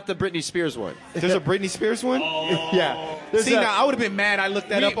Macchio, not the Britney Spears one. There's a Britney Spears one. Yeah. There's See, a- now I would have been mad. I looked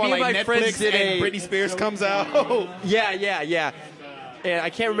that Me- up on me and like my friends Netflix, did and a- Britney Spears comes out. Yeah. And I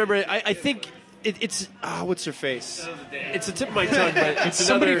can't remember. I think it's what's her face? It's the tip of my tongue, but it's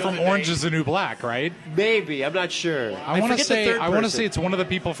Somebody another, from Orange Is the New Black, right? maybe. I'm not sure. I want to forget the say third I want to person. say it's one of the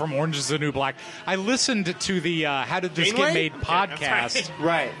people from Orange Is the New Black. I listened to the How Did This Janeway? Get Made Yeah, that's podcast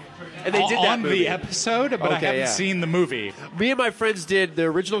right. And they did that on movie. the episode, but I Okay, haven't yeah. seen the movie. Me and my friends did the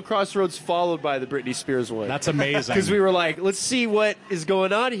original Crossroads followed by the Britney Spears one. That's amazing. Because we were like, let's see what is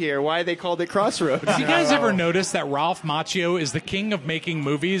going on here. Why they called it Crossroads. Have you guys ever noticed that Ralph Macchio is the king of making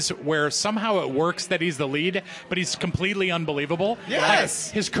movies where somehow it works that he's the lead, but he's completely unbelievable? Yes.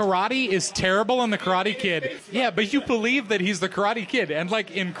 Like, his karate is terrible in The Karate Kid. Yeah, but you believe that he's the Karate Kid. And like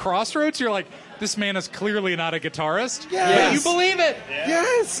in Crossroads, you're like, this man is clearly not a guitarist. Yes. But you believe it.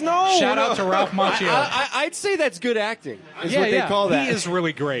 Yes, no. Shout out to Ralph Macchio. I'd say that's good acting. Is what they call that. He is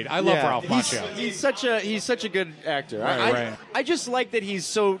really great. I love Yeah. Ralph Macchio. He's such a good actor. Right. I just like that he's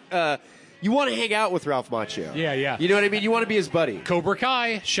so. You want to hang out with Ralph Macchio. Yeah. You know what I mean? You want to be his buddy. Cobra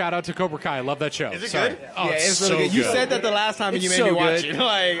Kai. Shout out to Cobra Kai. I love that show. Is it Sorry. good? Oh, Yeah, it's really so good. You said that the last time, and It's you made so me watch good. it.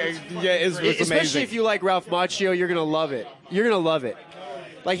 Like, yeah, it's Especially amazing. if you like Ralph Macchio, you're gonna love it. You're gonna love it.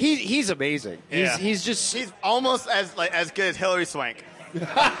 Like he's amazing. Yeah. He's just He's almost as good as Hillary Swank.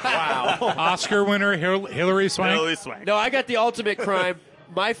 Oscar winner Hillary Swank. Hillary Swank. no. I got the ultimate crime.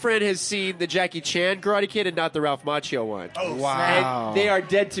 My friend has seen the Jackie Chan Karate Kid and not the Ralph Macchio one. Oh, Wow. And they are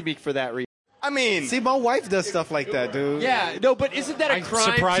dead to me for that reason. I mean, See, my wife does stuff like that, dude. Yeah, no, but isn't that a I'm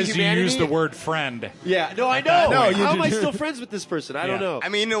crime surprised to you humanity? used the word friend. Yeah, no, I that know. point. How am I still friends with this person? I don't Yeah.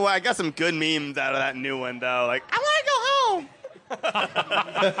 know. you know what? I got some good memes out of that new one though. Like, I want to go home.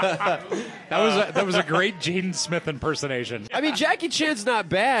 That was a great Jaden Smith impersonation. I mean, Jackie Chan's not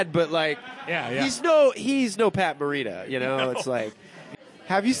bad, but like, Yeah. he's no Pat Morita. You know, it's like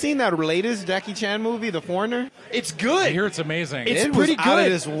Have you seen that latest Jackie Chan movie, The Foreigner? it's I good. hear it's amazing. It's It pretty was out of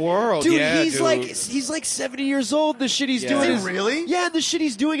good. this world. Dude, Yeah, he's like 70 years old. The shit he's Yeah. doing Is is he really? Yeah, the shit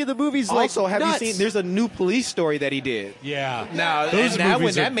he's doing in the movies. Also, like have nuts. you seen? There's a new police story that he did. Yeah. Now, Those and that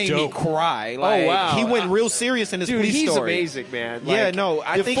movies one are that made dope. me cry. Like, wow. he went real serious in his Dude, police he's story. amazing, man. Yeah, Like, no,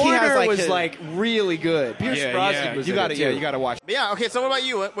 I The think he has, Foreigner like, was his- like really good. Pierce Yeah, Brosnan yeah. was You in gotta, it, yeah, too. you gotta watch. But yeah. Okay. So what about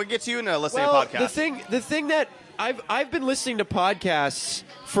you? What gets you into listening Well, to podcasts? the thing that I've been listening to podcasts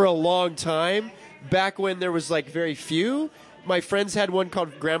for a long time. Back when there was like very few. My friends had one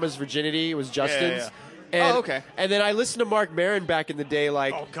called Grandma's Virginity. It was Justin's. yeah. And, Oh, okay. And then I listened to Mark Maron back in the day,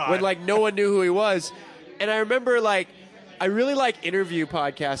 like Oh, God. when like no one knew who he was. And I remember like I really like interview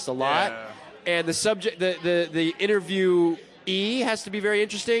podcasts a lot. Yeah. And the subject, the interviewee has to be very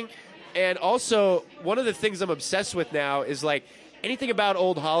interesting. And also, one of the things I'm obsessed with now is like anything about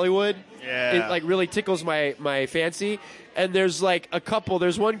old Hollywood. Yeah. It like really tickles my fancy. And there's like a couple.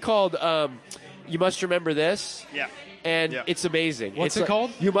 There's one called You Must Remember This. Yeah. And Yeah. it's amazing. What's It's it like,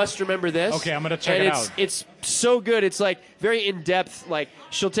 called? You Must Remember This. Okay, I'm gonna check And it it's, out. It's so good. It's like very in depth. Like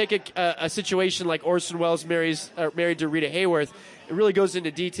she'll take a situation like Orson Welles married to Rita Hayworth. It really goes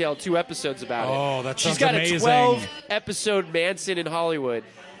into detail. 2 episodes about it. Oh, that She's sounds got amazing. a 12 episode Manson in Hollywood.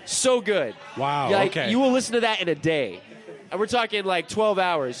 So good. Wow, Like, okay. You will listen to that in a day. And we're talking like 12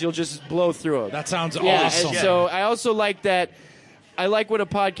 hours. You'll just blow through them. That sounds Yeah, awesome. and so I also like that. I like when a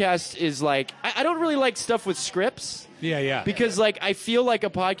podcast is like. I don't really like stuff with scripts Yeah. because like I feel like a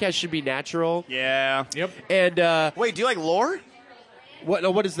podcast should be natural. Yeah. Yep. And Wait, do you like lore?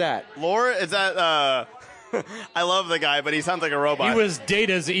 what is that? Lore is that? I love the guy, but he sounds like a robot. He was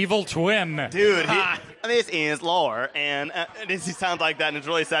Data's evil twin. Dude, this is lore, and he sounds like that, and it's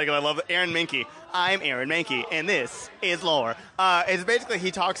really sad because I love Aaron Mankey. I'm Aaron Mankey, and this is lore. It's basically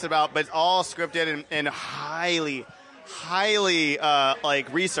he talks about, but it's all scripted and highly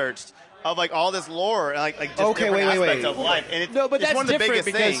like researched of like all this lore and like just Okay, different wait. aspects of life. And it's, No, but it's that's one of the different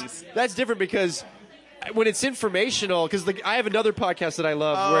biggest because things. that's different because when it's informational, because I have another podcast that I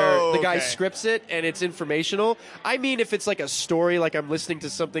love where the guy okay. scripts it and it's informational. I mean, if it's like a story, like I'm listening to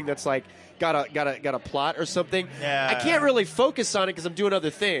something that's like got a plot or something, Yeah. I can't really focus on it because I'm doing other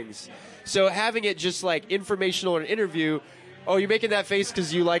things. So having it just like informational or an interview. Oh, you're making that face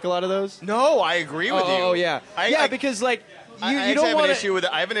because you like a lot of those? No, I agree with you. Oh, yeah. Because like you don't want to.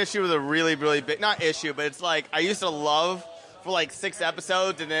 I have an issue with a really, really big, not issue, but it's like I used to love for like 6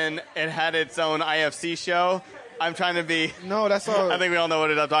 episodes, and then it had its own IFC show. I'm trying to be. No, that's all. I think we all know what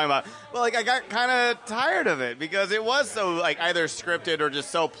I'm talking about. Well, like I got kind of tired of it because it was so like either scripted or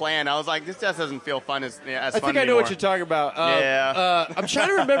just so planned. I was like, this just doesn't feel fun as fun I think I know anymore. what you're talking about. I'm trying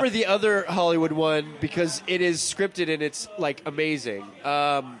to remember the other Hollywood one because it is scripted and it's like amazing.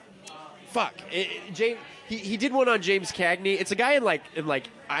 James. He did one on James Cagney. It's a guy in like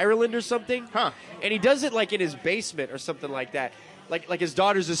Ireland or something. Huh. And he does it like in his basement or something like that. Like his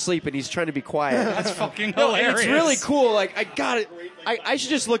daughter's asleep and he's trying to be quiet. That's fucking No, hilarious. and it's really cool. Like I got it. I should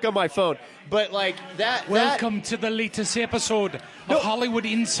just look on my phone. But like that. Welcome to the latest episode of Hollywood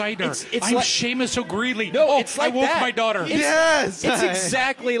Insider. It's I'm like- Seamus O'Greely. No, it's like I woke that. my daughter. It's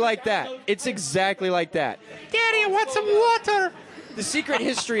exactly like that. It's exactly like that. Daddy, I want some water. The Secret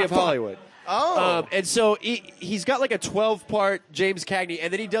History of Hollywood. Oh. And so he's got like a 12-part James Cagney,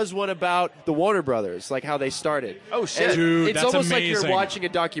 and then he does one about the Warner Brothers, like how they started. Oh, shit. And Dude, it's that's almost like amazing. you're watching a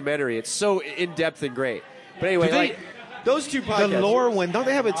documentary. It's so in-depth and great. But anyway, Do they- like, those two The podcasts. lore one. Don't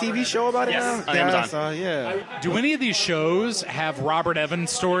they have a TV show about it Yes, now? on Amazon. Yeah. Do any of these shows have Robert Evans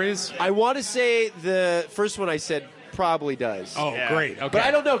stories? I want to say the first one I said probably does. Oh, Yeah. great. Okay. But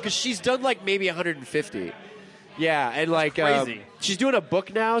I don't know, because she's done like maybe 150. Yeah, and like crazy. she's doing a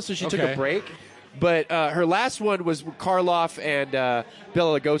book now, so she took Okay. a break. But her last one was Karloff and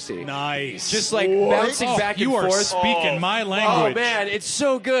Bela Lugosi. Nice. Just like bouncing back and you are forth. speaking my Oh language. man, it's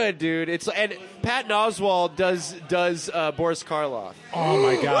so good, dude. It's and Patton Oswalt does Boris Karloff. Oh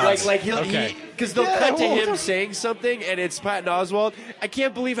my god. Like he'll okay. because they'll cut to him saying something and it's Patton Oswalt. I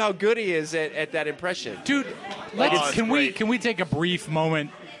can't believe how good he is at that impression. Dude, it's great. can we take a brief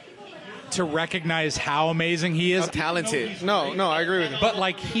moment to recognize how amazing he is? Talented. No, I agree with you. But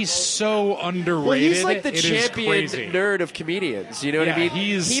like he's so underrated. Well, he's like the It is champion crazy. nerd of comedians. You know what I Yeah, mean?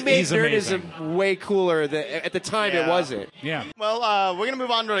 he's- he made he's nerdism way cooler. At the time, Yeah. it wasn't. Yeah. Well, we're gonna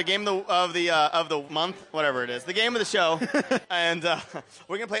move on to the game of the month, whatever it is, the game of the show, and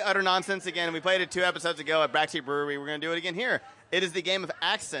we're gonna play Utter Nonsense again. We played it 2 episodes ago at Backseat Brewery. We're gonna do it again here. It is the game of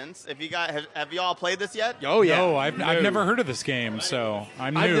accents. If you guys have you all played this yet? Oh yeah. No, I've never heard of this game, so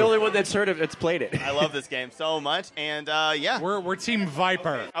I'm new. I'm the only one that's played it. I love this game so much, and yeah. We're Team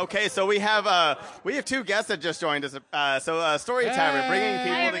Viper. Okay, so we have 2 guests that just joined us. Story Tavern, bringing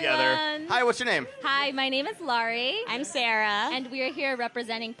people Hi, together. everyone. Hi, what's your name? Hi, my name is Laurie. I'm Sarah. And we are here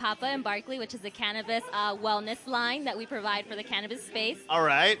representing Papa and Barkley, which is the cannabis wellness line that we provide for the cannabis space. All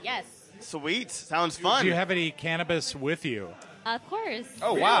right. Yes, Sweet. Sounds fun. Do you have any cannabis with you? of course.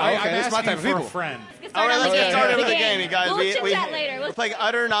 Oh, wow. I'm Okay, that's my asking type of for a people. friend. Let's get All right, started on let's the get game. started with the game, you guys. We'll We chit-chat later. we're playing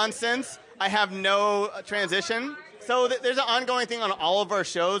Utter Nonsense. I have no transition. So there's an ongoing thing on all of our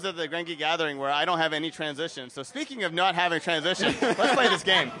shows at the Granky Gathering where I don't have any transition. So speaking of not having transition, let's play this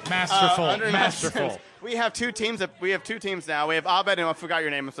game. Masterful, Utter masterful. Nonsense. We have 2 teams. We have 2 teams now. We have Abed and I forgot your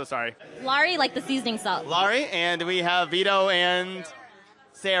name. I'm so sorry. Laurie, like the seasoning salt. Laurie, and we have Vito and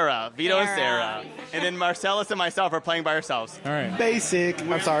Sarah. Vito and Sarah. And then Marcellus and myself are playing by ourselves. All right. Basic.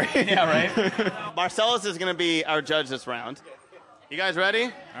 I'm sorry. Yeah, right? Marcellus is going to be our judge this round. You guys ready?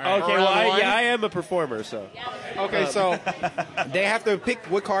 Okay, Round well, one? I am a performer, so. Okay, so they have to pick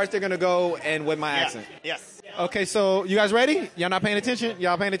what cards they're going to go and with my Yeah. accent. Yes. Okay, so you guys ready? Y'all not paying attention?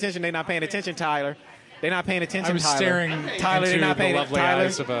 Y'all paying attention? They not paying attention, Tyler. They not paying attention, I was Tyler. staring Tyler, they into not paying the lovely Tyler,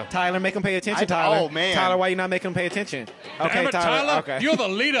 eyes of a... Tyler, make them pay attention, I- Tyler. oh, man. Tyler, why you not making them pay attention? Okay, Damn it, Tyler, Okay. you're the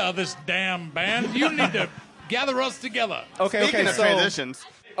leader of this damn band. You need to gather us together. okay, Speaking of so transitions.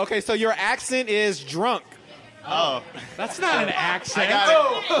 okay, so your accent is drunk. Oh, That's not an I accent. got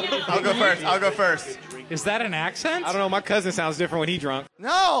it. I'll go first. Is that an accent? I don't know. My cousin sounds different when he drunk.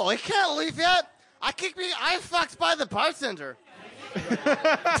 No, I can't leave yet. I fucked by the bartender.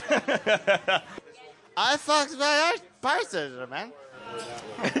 I fucked by the bartender, man.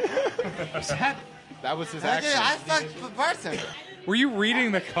 That was his I accent. fucked the bartender. Were you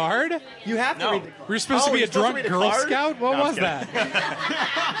reading the card? You have to read Were you supposed to be you're a supposed drunk to read a Girl card? Scout? What No, I'm was that?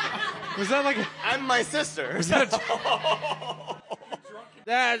 Was that like I'm my sister.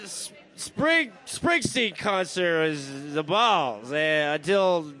 That Springsteen concert was the balls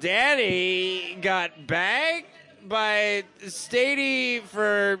until Danny got bagged by Stady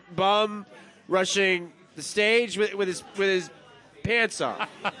for bum rushing the stage with his pants off.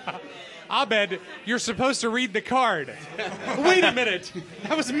 Abed, you're supposed to read the card. Wait a minute.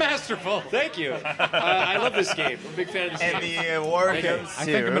 That was masterful. Thank you. I love this game. I'm a big fan of this And game. the award goes I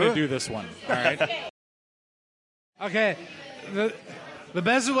think I'm going to do this one. All right. Okay. The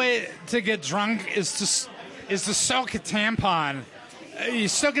best way to get drunk is to soak a tampon. You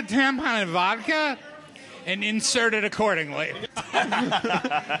soak a tampon in vodka and insert it accordingly.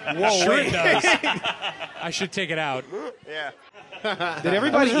 Sure it does. I should take it out. Yeah. Did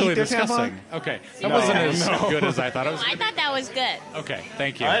everybody That was really eat their disgusting. tampon? Okay. That wasn't as good as I thought it was. I thought that was good. Okay.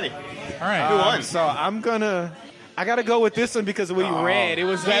 Thank you. Alrighty. All right. Who won? So I gotta go with this one because of what you read. It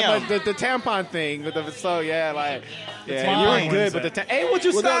was damn. that the tampon thing. fine. You were good, but hey, would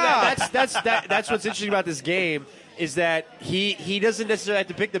you Well, no, stop? that's what's interesting about this game is that he doesn't necessarily have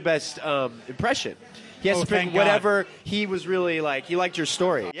to pick the best impression. He has to pick thank God. whatever he was really like. He liked your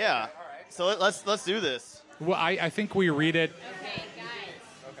story. Yeah. So let's do this. Well, I think we read it.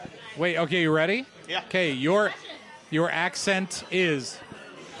 Wait. Okay. You ready? Yeah. Okay. Your accent is.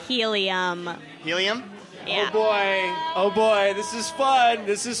 Helium. Helium? Yeah. Oh boy, this is fun.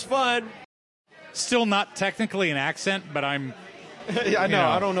 This is fun. Still not technically an accent, but I'm. I know. know.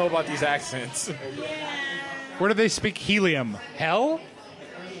 I don't know about these accents. Where do they speak helium? Hell?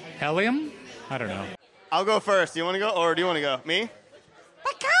 Helium? I don't know. I'll go first. Do you want to go, or do you want to go? Me? The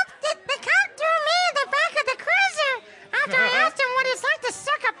cop threw me in the back of the cruiser after I asked him what it's like to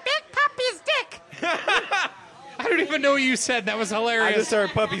suck a big puppy's dick. I don't even know what you said. That was hilarious. I just heard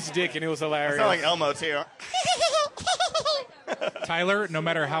puppy's dick and it was hilarious. Sound like Elmo too. Tyler, no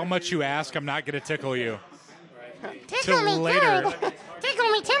matter how much you ask, I'm not going to tickle you. Tickle Till me later. good. Tickle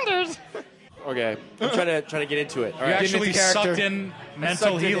me tenders. Okay, I'm trying to get into it. All You right. actually into character. sucked in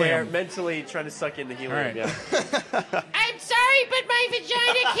mental Sucked in there, helium. mentally trying to suck in the helium. All right. Yeah. I'm sorry, but my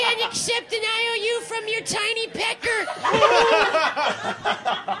vagina can't accept an IOU from your tiny pecker.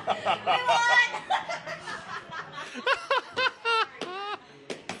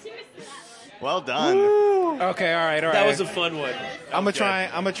 Well done. Okay, all right. That was a fun one. I'm gonna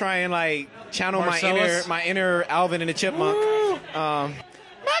try and like channel Marcellus? my inner Alvin and the Chipmunk.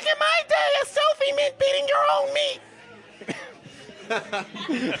 Back in my day, a selfie meant beating your own meat.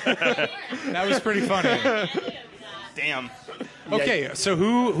 That was pretty funny. Damn. Okay, so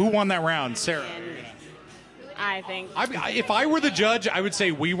who won that round? Sarah. I think. If I were the judge, I would say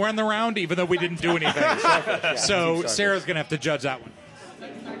we won the round, even though we didn't do anything. So Sarah's going to have to judge that one.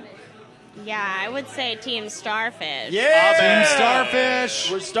 Yeah, I would say Team Starfish. Yeah. Team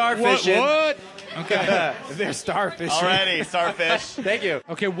Starfish. We're starfishing. What? Okay. They're starfish. Alrighty, starfish. Thank you.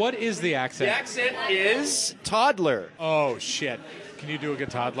 Okay, what is the accent? The accent is toddler. Oh, shit. Can you do a good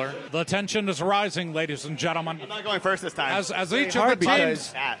toddler? The tension is rising, ladies and gentlemen. I'm not going first this time. As each of hard the teams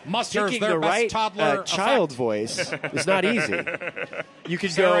because musters Picking their the best right toddler child effect. voice is not easy. You could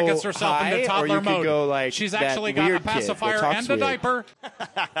Sarah go gets herself high, into or toddler you could mode. go like She's that actually got a weird kid that pacifier talks and a weird. diaper.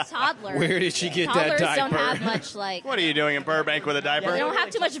 Toddler. Where did she get Toddlers that don't diaper? have much like. What are you doing in Burbank with a diaper? They don't have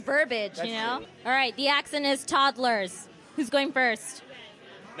too much verbiage, you know. All right, the accent is toddlers. Who's going first?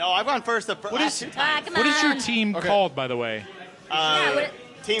 No, I've gone first the last two times. Come What is your on. team called, by the way? Yeah, what-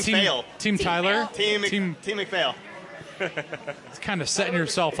 Team Fail. Team Tyler? Fail. Team McFail. It's kind of setting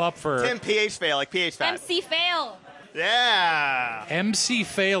yourself up for... Team PH Fail, like PH Fat. MC Fail. Yeah. MC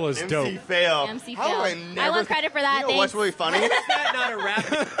Fail is MC dope. Fail. MC How do Fail. I I never want credit for that. You know what's Thanks. really funny? That's not a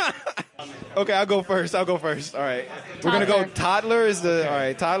rap. Okay, I'll go first. All right. We're gonna go. Toddler. Toddler is the. All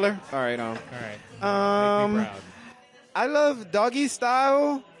right, toddler. All right. All right. Make me proud. I love doggy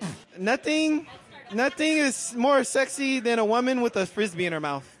style. Nothing is more sexy than a woman with a frisbee in her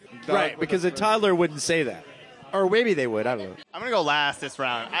mouth. Right, because a toddler wouldn't say that. Or maybe they would. I don't know. I'm going to go last this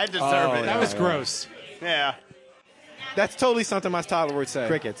round. I deserve it. That was gross. Yeah. That's totally something my toddler would say.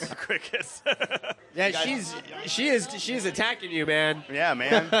 Crickets. Crickets. Yeah, she is attacking you, man. yeah,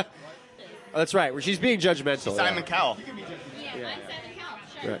 man. Oh, that's right. She's being judgmental. Simon Cowell.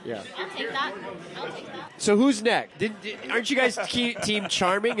 Right, yeah. I'll take that. So who's next? Aren't you guys Team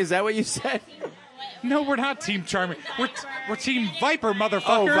Charming? Is that what you said? No, we're not Team Charming. We're Team Viper, motherfucker.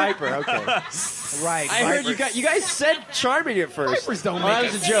 Oh, Viper. Okay. Right. I heard you guys said Charming at first. Vipers don't that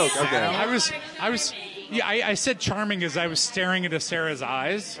make was it. a joke. Okay. I was. Yeah, I said charming as I was staring into Sarah's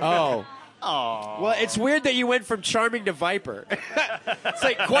eyes. Oh. Oh. Well, it's weird that you went from Charming to Viper. It's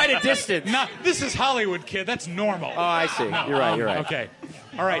like quite a distance. No, this is Hollywood, kid. That's normal. Oh, I see. You're right. You're right. Okay.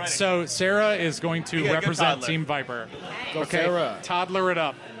 All right. So Sarah is going to You got a good represent toddler. Team Viper. Okay. Sarah. Toddler it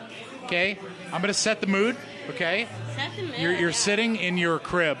up. Okay. I'm going to set the mood. Okay. Set the mood. You're sitting in your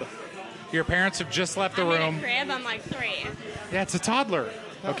crib. Your parents have just left the I'm in room. a crib. I'm like 3. Yeah, it's a toddler.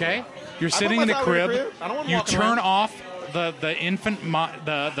 Okay. You're put sitting my in the toddler in crib. the crib. I don't wanna You walk turn around. off the infant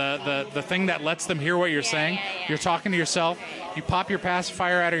the thing that lets them hear what you're saying. yeah. You're talking to yourself. You pop your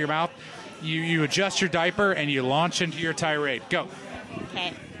pacifier out of your mouth. You adjust your diaper and you launch into your tirade. Go.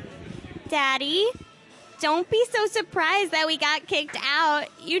 Okay. Daddy, don't be so surprised that we got kicked out.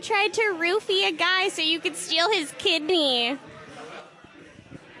 You tried to roofie a guy so you could steal his kidney.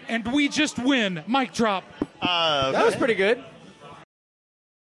 And we just win. Mic drop. That was pretty good.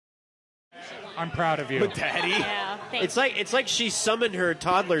 I'm proud of you. Daddy. Yeah, thanks. It's like she summoned her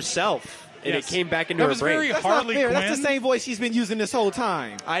toddler self, and Yes. it came back into That her was brain. very That's Harley not fair. Quinn. That's the same voice she's been using this whole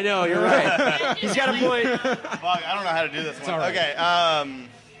time. I know, you're right. He's got a point. Fuck, I don't know how to do this one. all right. Okay,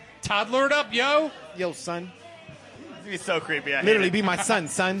 Toddlered up, yo. Yo, son. it'd be so creepy. I hate Literally it. be my son,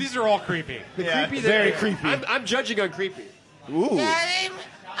 son. These are all creepy. Yeah. Very creepy. I'm judging on creepy. Ooh. Daddy,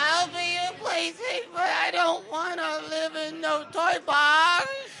 I'll be your plaything, but I don't want to live in no toy box.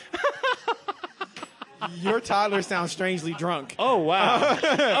 Your toddler sounds strangely drunk. Oh wow.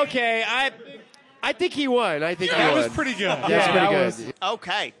 Okay, I think he won. I think he That won. was pretty good. That's Yeah, pretty that good. was-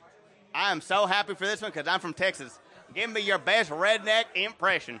 Okay, I am so happy for this one because I'm from Texas. Give me your best redneck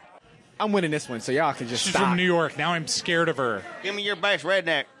impression. I'm winning this one, so y'all can just She's stop. from New York. Now I'm scared of her. Give me your best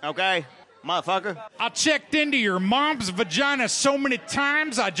redneck, okay, motherfucker. I checked into your mom's vagina so many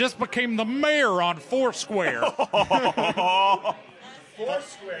times, I just became the mayor on Foursquare.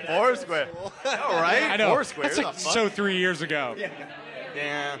 Foursquare. All right. I know. Foursquare. That's like so 3 years ago.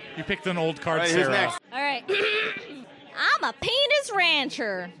 Yeah. You picked an old card, All right, who's Sarah. next? All right. I'm a penis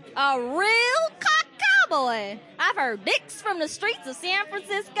rancher, a real cock cowboy. I've heard dicks from the streets of San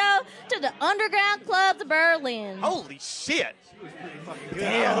Francisco to the underground clubs of Berlin. Holy shit.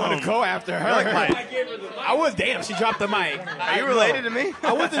 Damn, I'm gonna go after her. I was damn. She dropped the mic. Are you related to me?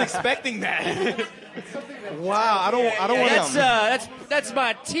 I wasn't expecting that. Wow, I don't want That's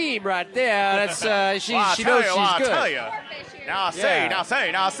my team right there. That's she Well, she knows she's I'll good. tell you. Now I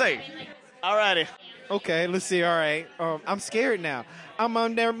see. Alrighty. Okay, let's see. All right, I'm scared now. I'm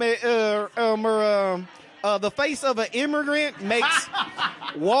on there. The face of an immigrant makes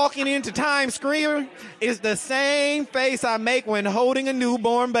walking into Times Square is the same face I make when holding a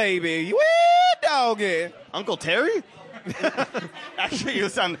newborn baby. Woo, doggy! Uncle Terry? Actually, you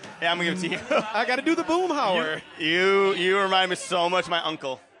sound. Yeah, I'm gonna give it to you. I got to do the boom holler. You remind me so much of my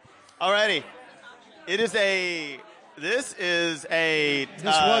uncle. Alrighty. This was a a This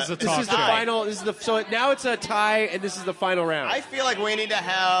talk is the show. final. This is the so now it's a tie, and this is the final round. I feel like we need to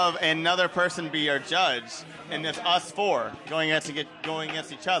have another person be our judge, and it's us four going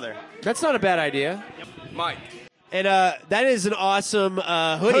against each other. That's not a bad idea. Mike. And that is an awesome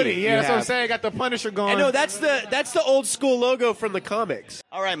hoodie. you Yeah, that's what I'm have. saying. I got the Punisher going. And no, that's the old school logo from the comics.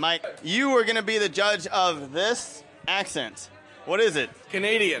 All right, Mike, you are going to be the judge of this accent. What is it?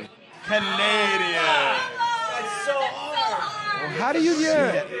 Canadian. Canadian. How do you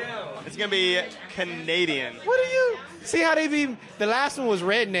get? It's going to be Canadian. What do you see? How they be? The last one was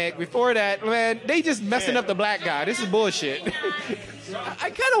redneck. Before that, man, they just messing up the black guy. This is bullshit. I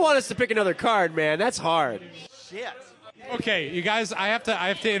kind of want us to pick another card, man. That's hard. Shit. Okay, you guys, I have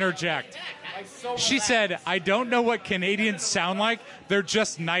to interject. She said, "I don't know what Canadians sound like. They're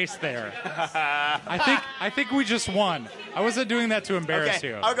just nice there." I think we just won. I wasn't doing that to embarrass Okay,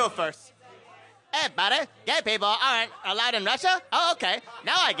 you. I'll go first. Hey, buddy. Gay people aren't allowed in Russia? Oh, okay.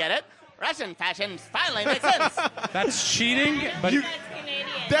 Now I get it. Russian fashion finally makes sense. That's cheating, but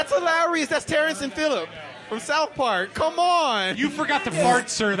That's hilarious. That's Terrence and Phillip from South Park. Come on. you forgot the fart,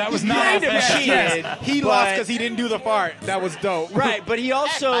 sir. That was not kind of offensive. cheated. He but- lost because he didn't do the fart. That was dope. Right, but he Hey,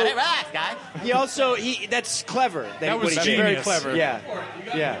 also buddy, relax, guy. that's clever. That was what he did. genius. Very clever.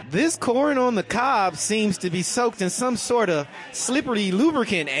 Yeah. This corn on the cob seems to be soaked in some sort of slippery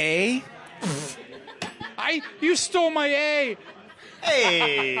lubricant, eh? You stole my A.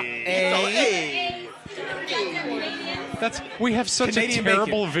 Hey. We have such Canadian a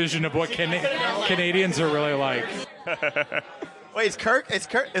terrible vision of what Canadians are really like. Wait, is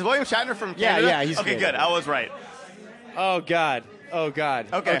William Shatner from Yeah, Canada? yeah, he's okay, Canadian. good. I was right. Oh God.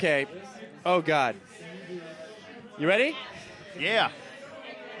 Okay. Oh God. You ready? Yeah.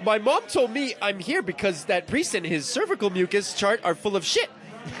 My mom told me I'm here because that priest and his cervical mucus chart are full of shit.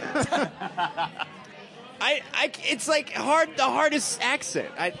 It's like the hardest accent.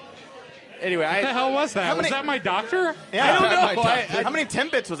 Anyway, What the hell was that? many- Was that my doctor? Yeah. I don't know. How many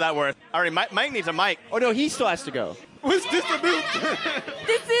Timbits was that worth? All right, Mike needs a mic. Oh no, he still has to go. What's this about?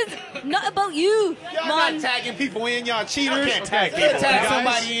 This is not about you, Y'all man. not tagging people in, y'all cheaters. can't tag Can't people. tag Guys.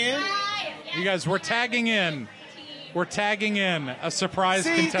 somebody in. You guys, we're tagging in. We're tagging in a surprise See,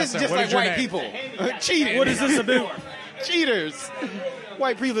 this is contestant. just What like is your white name? people. Cheating. What is this about? Cheaters.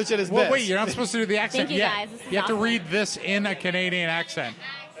 white privilege at its Well, best. wait, you're not supposed to do the accent Thank you, yet. guys. This is You have to awesome. read this in a Canadian accent.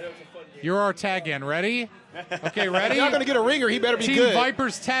 You're our tag in. Ready? Okay, ready? You're not going to get a ringer. He better be Team good.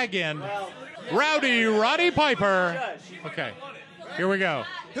 Vipers tag in. Rowdy Roddy Piper. Okay, here we go.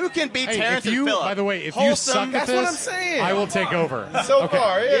 Who can beat Hey, Terrence if you, and Phillip? by the way, if you Wholesome. suck at That's this, what I'm saying. I will take over. So Okay.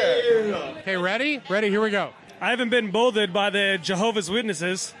 far, yeah. Okay, ready? Ready, here we go. I haven't been bothered by the Jehovah's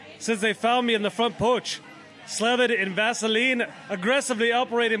Witnesses since they found me in the front porch, slathered in Vaseline, aggressively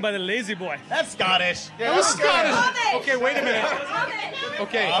operating by the lazy boy. That's Scottish. That was Scottish. Okay, wait a minute.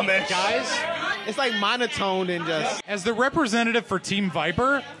 Okay, guys, It's like monotone and just. as the representative for Team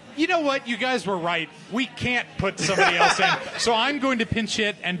Viper, you know what? You guys were right. We can't put somebody else in. So I'm going to pinch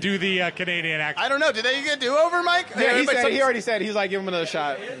hit and do the Canadian accent. I don't know. Did they get a do-over, Mike? Yeah, Everybody- he already said. He's like, give him another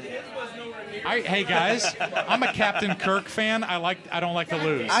shot. Hey guys, I'm a Captain Kirk fan. I don't like to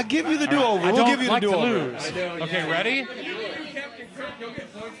lose. I give you the do-over. I We'll don't give you the like to do-over. lose. Okay, ready?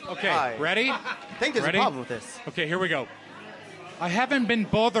 Okay, Hi. ready? I think there's Ready? a problem with this. Okay, here we go. I haven't been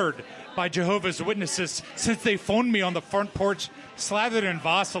bothered by Jehovah's Witnesses since they phoned me on the front porch, slathered in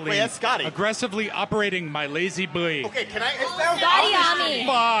Vaseline, Wait, that's Scotty. aggressively operating my lazy boy. Okay, can I? Scotty on me.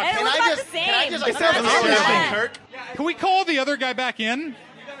 Fuck. It Can was I about just? the same. Can I just like It sounds say interesting. something, Kirk? Can we call the other guy back in?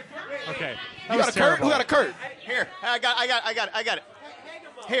 Okay. That You was got a Kurt? terrible. Who got a Kurt? Here, I got it.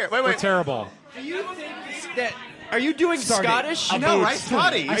 Here, wait, We're wait. terrible. Are you doing Scottish? I know, right?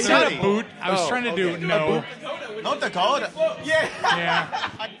 Scotty. I said a boot. I was trying to do no. North Dakota. Yeah.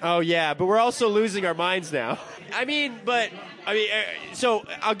 Oh yeah, but we're also losing our minds now. So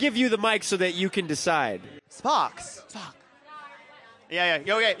I'll give you the mic so that you can decide. Spox. Yeah.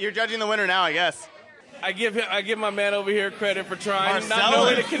 Okay, you're judging the winner now, I guess. I give my man over here credit for trying, Marcellus. not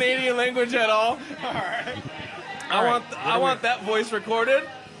knowing the Canadian language at all. I want that voice recorded,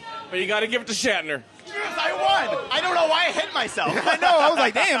 but you got to give it to Shatner. Yes, I won. I don't know why I hit myself. I know. I was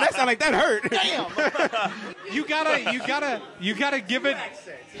like, damn, that sounded like that hurt. Damn. You gotta give it.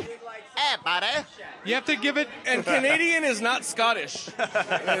 Hey, buddy. You have to give it. And Canadian is not Scottish.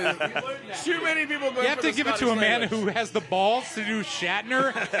 Too many people going You have for to the give it to Scottish a man language. who has the balls to do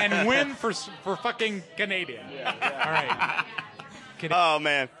Shatner and win for fucking Canadian. All right. Oh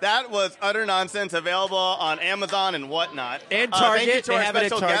man, that was utter nonsense. Available on Amazon and whatnot. And Thank you Target. to They our have it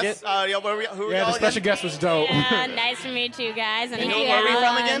at special Target. guests. Who are Yeah, y'all the special again? guest was dope. Nice to meet you guys. And Where are we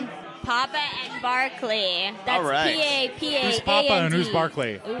from again? Papa and Barkley. That's All right. P-A-P-A-A-N-D. Who's Papa and who's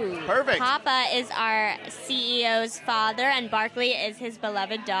Barkley? Ooh. Perfect. Papa is our CEO's father, and Barkley is his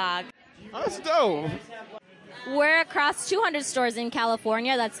beloved dog. That's dope. We're across 200 stores in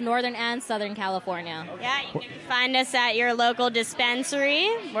California. That's Northern and Southern California. Yeah, you can find us at your local dispensary.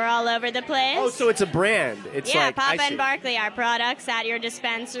 We're all over the place. Oh, so it's a brand. It's Yeah, like Papa I see. and Barkley, our products at your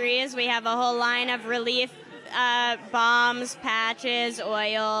dispensaries. We have a whole line of relief balms, patches,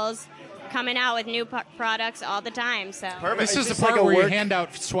 oils, coming out with new products all the time. So Perfect. This is this the part like a where you work- hand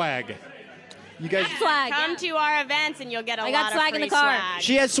out swag. You guys. swag. Come to our events and you'll get a I lot got of swag free in the car. swag.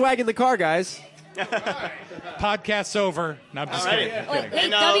 She has swag in the car, guys. Podcast's over. No, I'm just Alrighty. kidding. Wait,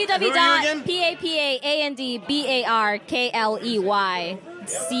 And, who are you again? www.papandbarkleycom.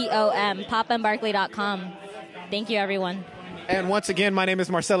 PapaandBarkley.com. Thank you, everyone. And once again, my name is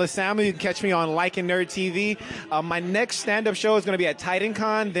Marcellus Samuel. You can catch me on Like and Nerd TV. My next stand-up show is going to be at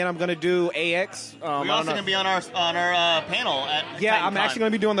TitanCon. Then I'm going to do AX. We're also going to be on our panel at Yeah, I'm TitanCon. actually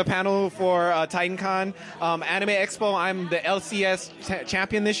going to be doing the panel for TitanCon. Anime Expo, I'm the LCS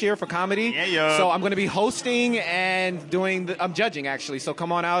champion this year for comedy. Yeah. So I'm going to be hosting and I'm judging, actually. So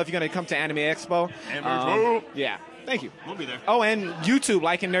come on out if you're going to come to Anime Expo. Yeah, thank you. We'll be there. Oh, and YouTube,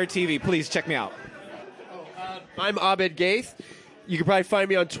 Like and Nerd TV. Please check me out. I'm Abed Gaith. You can probably find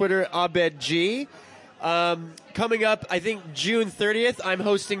me on Twitter, AbedG. Coming up, I think June 30th, I'm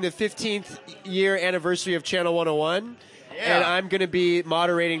hosting the 15th year anniversary of Channel 101. Yeah. And I'm going to be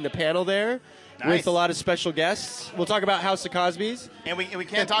moderating the panel there Nice. with a lot of special guests. We'll talk about House of Cosby's. And we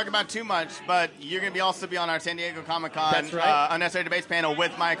can't talk about too much, but you're going to also be on our San Diego Comic-Con That's right. Unnecessary Debates panel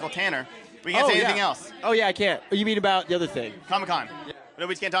with Michael Tanner. We can't say anything else. Oh, yeah, I can't. You mean about the other thing? Comic-Con. No,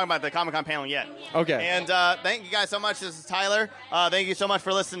 we just can't talk about the Comic-Con panel yet. Okay. And thank you guys so much. This is Tyler. Thank you so much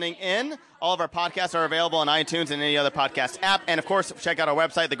for listening in. All of our podcasts are available on iTunes and any other podcast app. And, of course, check out our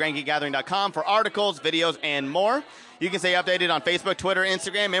website, thegrandgeekgathering.com, for articles, videos, and more. You can stay updated on Facebook, Twitter,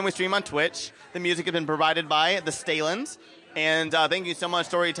 Instagram, and we stream on Twitch. The music has been provided by The Stalins. And thank you so much,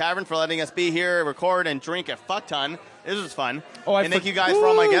 Story Tavern, for letting us be here, record, and drink a fuck ton. This was fun. And thank you guys for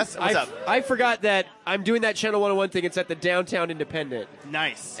all my guests. What's up? I forgot that I'm doing that Channel 101 thing. It's at the Downtown Independent.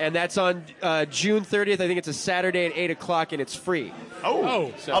 Nice. And that's on June 30th. I think it's a Saturday at 8 o'clock, and it's free.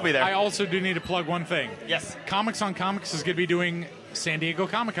 Oh, I'll be there. I also do need to plug one thing. Yes. Comics on Comics is going to be doing San Diego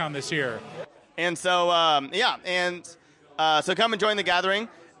Comic-Con this year. And so, so come and join the gathering.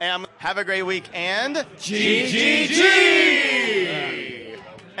 And have a great week. And GGG!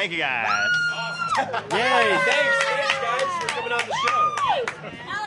 Thank you, guys. Yay! Thanks, guys, for coming on the show.